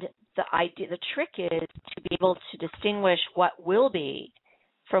 And the trick is to be able to distinguish what will be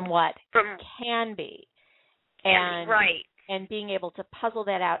from what can be. And being able to puzzle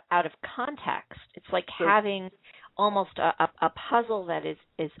that out of context. It's like having almost a puzzle that is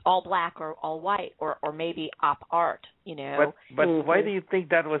all black or all white, or maybe op art, you know. But why do you think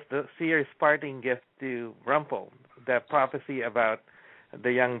that was the seer's parting gift to Rumple? that prophecy about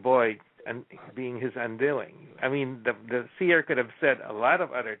the young boy and being his undoing. I mean, the seer could have said a lot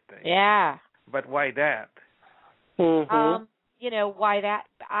of other things. Yeah. But why that? Why that?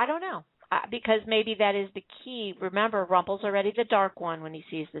 I don't know. Because maybe that is the key. Remember, Rumple's already the Dark One when he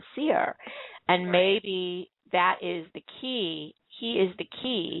sees the seer. And maybe that is the key. He is the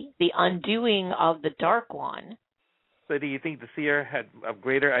key, the undoing of the Dark One. So do you think the seer had a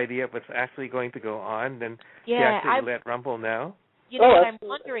greater idea of what's actually going to go on than he actually let Rumple know? You know what I'm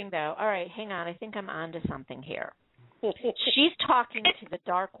wondering, though? All right, hang on. I think I'm on to something here. She's talking to the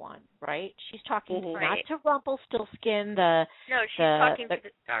Dark One, right? She's talking not to Rumplestiltskin. No, she's talking to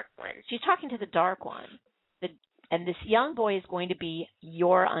the Dark One. She's talking to the Dark One. And this young boy is going to be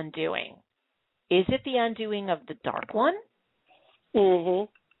your undoing. Is it the undoing of the Dark One?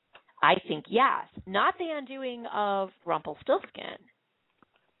 I think yes. Not the undoing of Rumplestiltskin,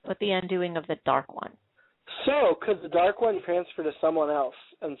 but the undoing of the Dark One. So, could the Dark One transfer to someone else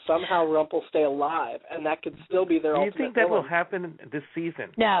and somehow Rumple stay alive, and that could still be their ultimate Do you think that will happen this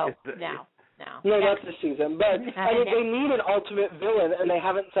season? No. No, not this season. But I mean, they need an ultimate villain, and they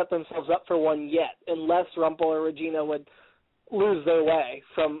haven't set themselves up for one yet, unless Rumple or Regina would lose their way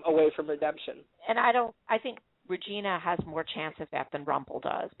away from redemption. And I think Regina has more chance of that than Rumple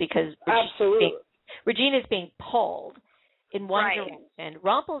does, because Regina's being pulled in one direction.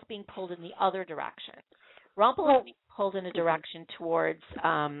 Rumple's being pulled in the other direction. Rumple is being pulled in a direction towards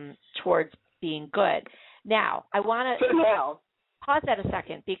being good. Now, I want to pause that a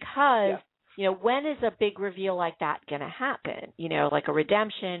second, because when is a big reveal like that going to happen? Like a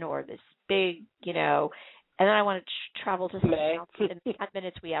redemption or this big, and then I want to travel to something else in the 10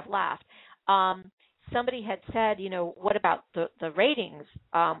 minutes we have left. Somebody had said, what about the ratings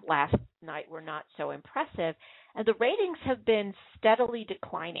last night were not so impressive, and the ratings have been steadily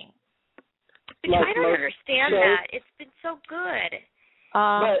declining. Which I don't understand that. It's been so good.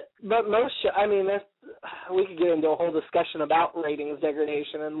 But most, we could get into a whole discussion about ratings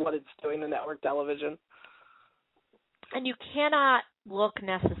degradation and what it's doing to network television. And you cannot look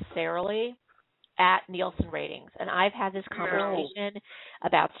necessarily at Nielsen ratings. And I've had this conversation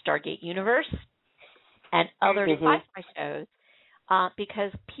about Stargate Universe and other sci-fi shows,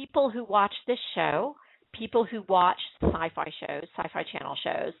 because people who watch this show, people who watch sci-fi shows, sci-fi channel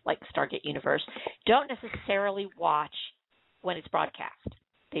shows like Stargate Universe, don't necessarily watch when it's broadcast.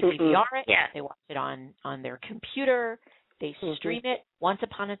 They DVR it, they watch it on their computer, they stream it. Once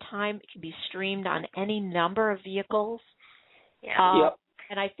upon a time, it can be streamed on any number of vehicles.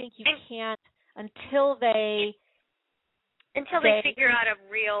 And I think you can't, until they figure out a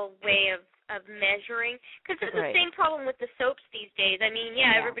real way of measuring, because it's the same problem with the soaps these days. I mean,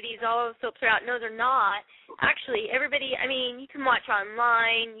 everybody's all soaps are out. No, they're not. Actually, everybody, you can watch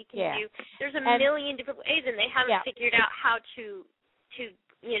online. You can there's a million different ways, and they haven't figured out how to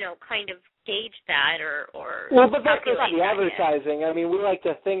kind of gauge that or well, but that's just the advertising. I mean, we like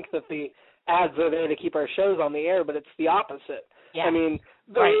to think that the ads are there to keep our shows on the air, but it's the opposite. I mean,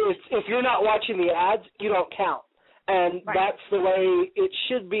 if you're not watching the ads, you don't count. And that's the way it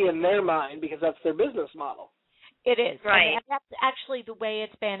should be in their mind, because that's their business model. It is. Right. And that's actually the way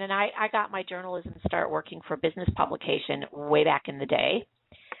it's been. And I got my journalism start working for a business publication way back in the day.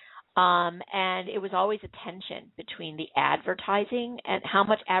 And it was always a tension between the advertising and how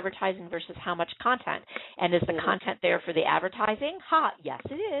much advertising versus how much content. And is the content there for the advertising? Yes,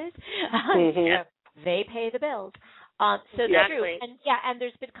 it is. They pay the bills. So that's true. And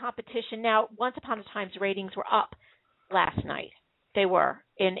there's been competition. Now, once upon a time, ratings were up last night. They were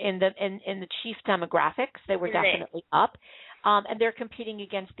in the chief demographics. They were definitely up, and they're competing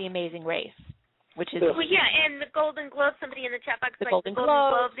against The Amazing Race, which is and the Golden Globe. Somebody in the chat box, the Golden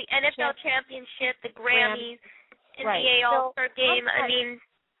Globe, the NFL Championship, the Grammys, NBA All-Star Game. I mean,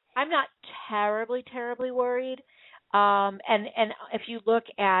 I'm not terribly worried. And if you look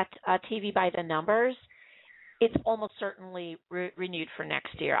at TV by the numbers, it's almost certainly renewed for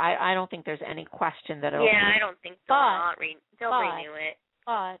next year. I don't think there's any question that it'll I don't think they'll renew it.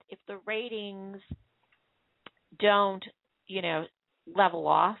 But if the ratings don't, level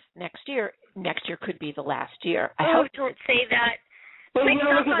off next year could be the last year. I hope. Don't say that. Well, you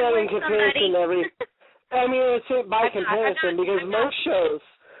look at that in comparison it's by comparison, because most shows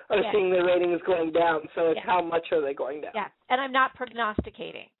are seeing their ratings going down, so it's how much are they going down? Yeah, and I'm not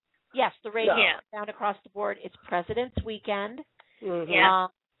prognosticating. Yes, the ratings are down across the board. It's President's Weekend.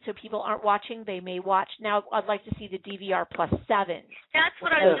 So people aren't watching. They may watch. Now, I'd like to see the DVR +7. That's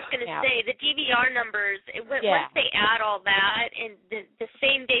what I was just going to say. The DVR numbers, once they add all that, and the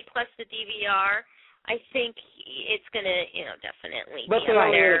same day plus the DVR, I think it's going to, definitely But be they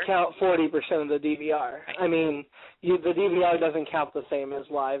only there. count 40% of the DVR. Right. I mean, the DVR doesn't count the same as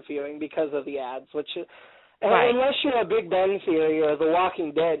live viewing because of the ads, which, unless you're a Big Bang Theory or The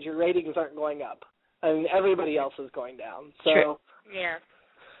Walking Dead, your ratings aren't going up. I mean, everybody else is going down. So, True. Yeah.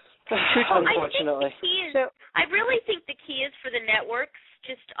 Unfortunately. I really think the key is for the networks,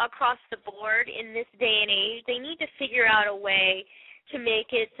 just across the board in this day and age, they need to figure out a way to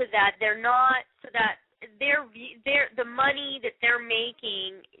make it so that the money that they're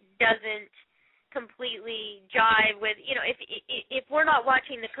making doesn't completely jive with, if we're not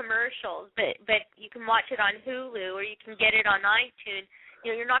watching the commercials, but you can watch it on Hulu or you can get it on iTunes,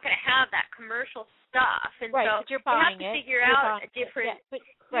 you're not going to have that commercial stuff, and right, so you're they have to figure out a different.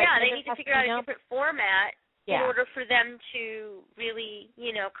 They need to figure out a different format in order for them to really,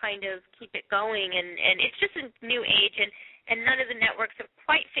 kind of keep it going. And it's just a new age, and none of the networks have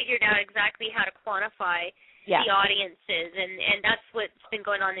quite figured out exactly how to quantify the audiences, and that's what's been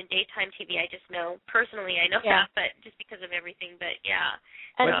going on in daytime TV. I just know personally, I know that, but just because of everything. But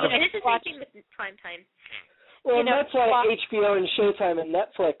and it's the same thing with prime time. Well, that's why HBO and Showtime and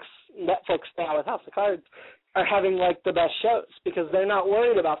Netflix now with House of Cards are having like the best shows because they're not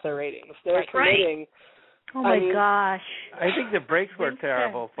worried about their ratings. They're committing. Oh my gosh! I think the breaks were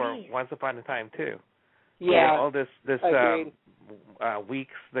terrible for Once Upon a Time too. Yeah, all this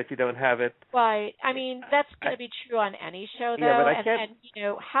weeks that you don't have it. Right. I mean, that's going to be true on any show, though. And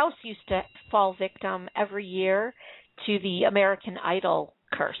House used to fall victim every year to the American Idol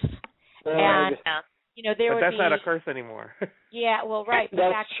curse. And there would that's not a curse anymore. Yeah, well, right. But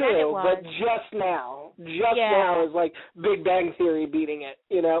that's back true, then it was. But just now is like Big Bang Theory beating it.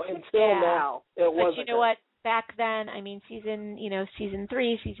 Until now it wasn't. But you know what? Back then, I mean, season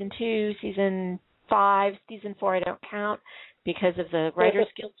 3, season 2, season 5, season 4, I don't count because of the Writers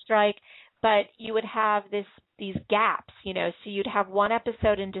Guild strike. But you would have these gaps, so you'd have one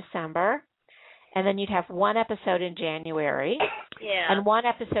episode in December, and then you'd have one episode in January, and one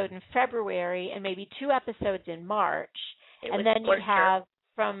episode in February, and maybe 2 episodes in March, and then you'd have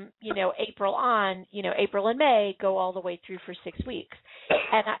from April on, April and May go all the way through for 6 weeks,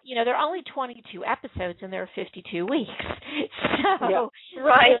 and there are only 22 episodes, and there are 52 weeks, so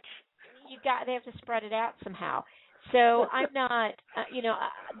they have to spread it out somehow. So I'm not,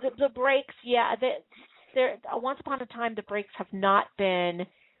 the breaks, once upon a time the breaks have not been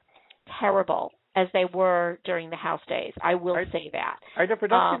terrible as they were during the House days. I will say that. Are the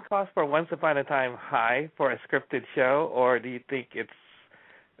production costs for Once Upon a Time high for a scripted show, or do you think it's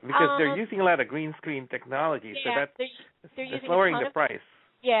because they're using a lot of green screen technology, so that's lowering the price?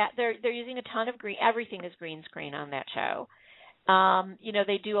 Yeah, they're using a ton of everything is green screen on that show.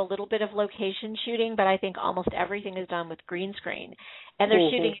 They do a little bit of location shooting, but I think almost everything is done with green screen. And they're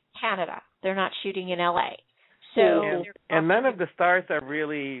shooting in Canada. They're not shooting in LA. So and none of the stars are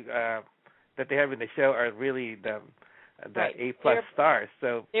really that they have in the show are really the A+ stars.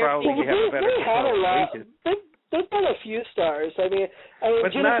 So probably you have a better wages. They've done a few stars. I mean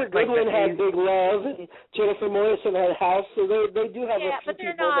Jennifer Goodwin had Big Love, and Jennifer Morrison had House, so they do have a few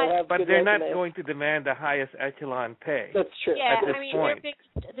people that have. But they're not going to demand the highest echelon pay. That's true. Yeah, at this point.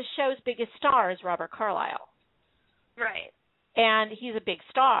 The show's biggest star is Robert Carlyle. Right. And he's a big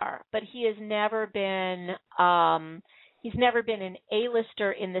star, but he has never been an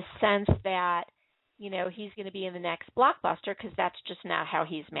A-lister in the sense that he's going to be in the next blockbuster, because that's just not how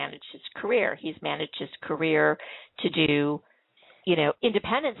he's managed his career. He's managed his career to do,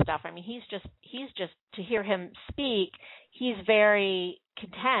 independent stuff. I mean, he's just to hear him speak, he's very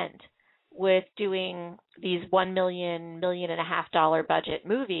content with doing these $1 million, $1.5 million budget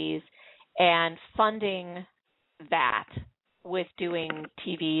movies and funding that with doing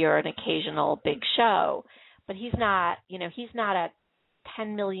TV or an occasional big show. But he's not a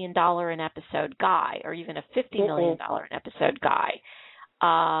 $10 million an episode guy, or even a $50 million an episode guy.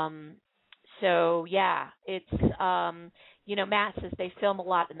 It's Matt says they film a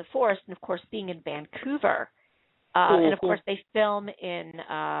lot in the forest, and of course being in Vancouver, and of course they film in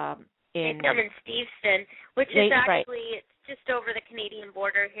Steveston, which is actually it's just over the Canadian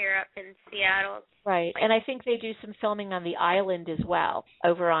border here up in Seattle. Right, and I think they do some filming on the island as well,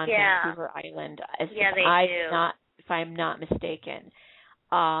 over on Vancouver Island. If I'm not mistaken.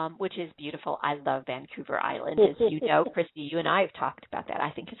 Which is beautiful. I love Vancouver Island, as you know, Christy. You and I have talked about that. I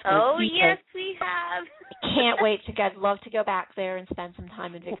think it's great. Oh, yes, we have. Can't wait I'd love to go back there and spend some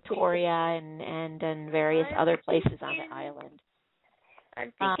time in Victoria and various other places on the island.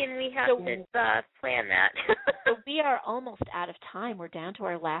 I'm thinking we have to plan that. So we are almost out of time. We're down to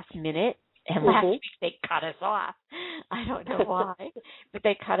our last minute, And last week they cut us off. I don't know why, but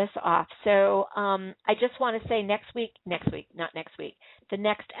they cut us off. So I just want to say the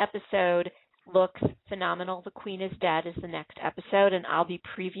next episode looks phenomenal. The Queen is Dead is the next episode, and I'll be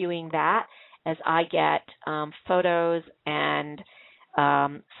previewing that as I get photos and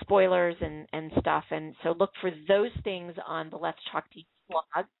spoilers and stuff. And so look for those things on the Let's Talk TV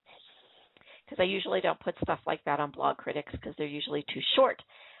blog, because I usually don't put stuff like that on Blog Critics because they're usually too short.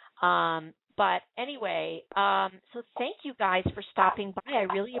 But anyway, so thank you guys for stopping by. I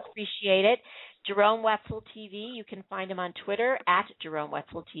really appreciate it. JeromeWetzelTV, you can find him on Twitter at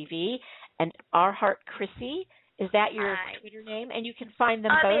JeromeWetzelTV, and RHeart Chrissy, is that your Twitter name? And you can find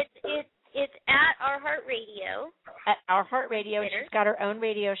them both. It's at RHeart Radio. At RHeart Radio. She's got her own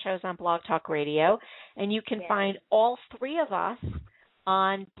radio shows on Blog Talk Radio, and you can find all three of us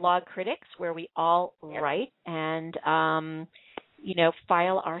on Blog Critics, where we all write and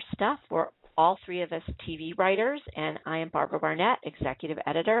file our stuff. We're all three of us TV writers, and I am Barbara Barnett, executive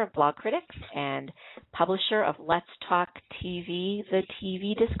editor of Blog Critics and publisher of Let's Talk TV, the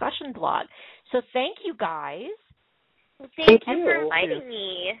TV discussion blog. So thank you guys. Well, thank you for inviting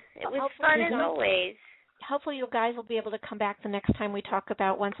me. It was fun as always. Hopefully you guys will be able to come back the next time we talk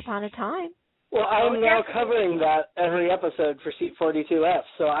about Once Upon a Time. Well, I'm now covering that every episode for Seat 42F,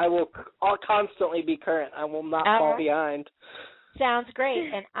 so I'll constantly be current. I will not fall behind. Sounds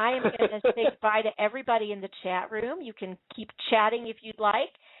great. And I am going to say goodbye to everybody in the chat room. You can keep chatting if you'd like.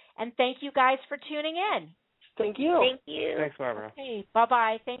 And thank you guys for tuning in. Thank you. Thank you. Thanks, Barbara. Okay,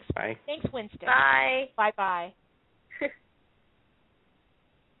 bye-bye. Thanks. Bye. Thanks, Winston. Bye. Bye-bye.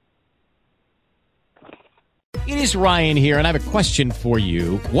 It is Ryan here, and I have a question for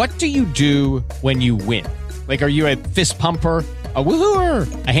you. What do you do when you win? Like, are you a fist pumper, a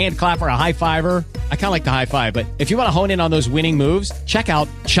woohooer, a hand clapper, a high fiver? I kind of like the high five, but if you want to hone in on those winning moves, check out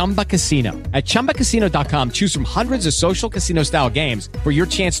Chumba Casino. At ChumbaCasino.com, choose from hundreds of social casino-style games for your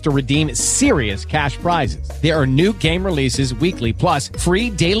chance to redeem serious cash prizes. There are new game releases weekly, plus free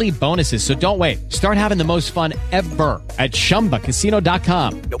daily bonuses. So don't wait. Start having the most fun ever at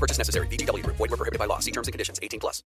ChumbaCasino.com. No purchase necessary. VGW Group. Void where prohibited by law. See terms and conditions. 18+.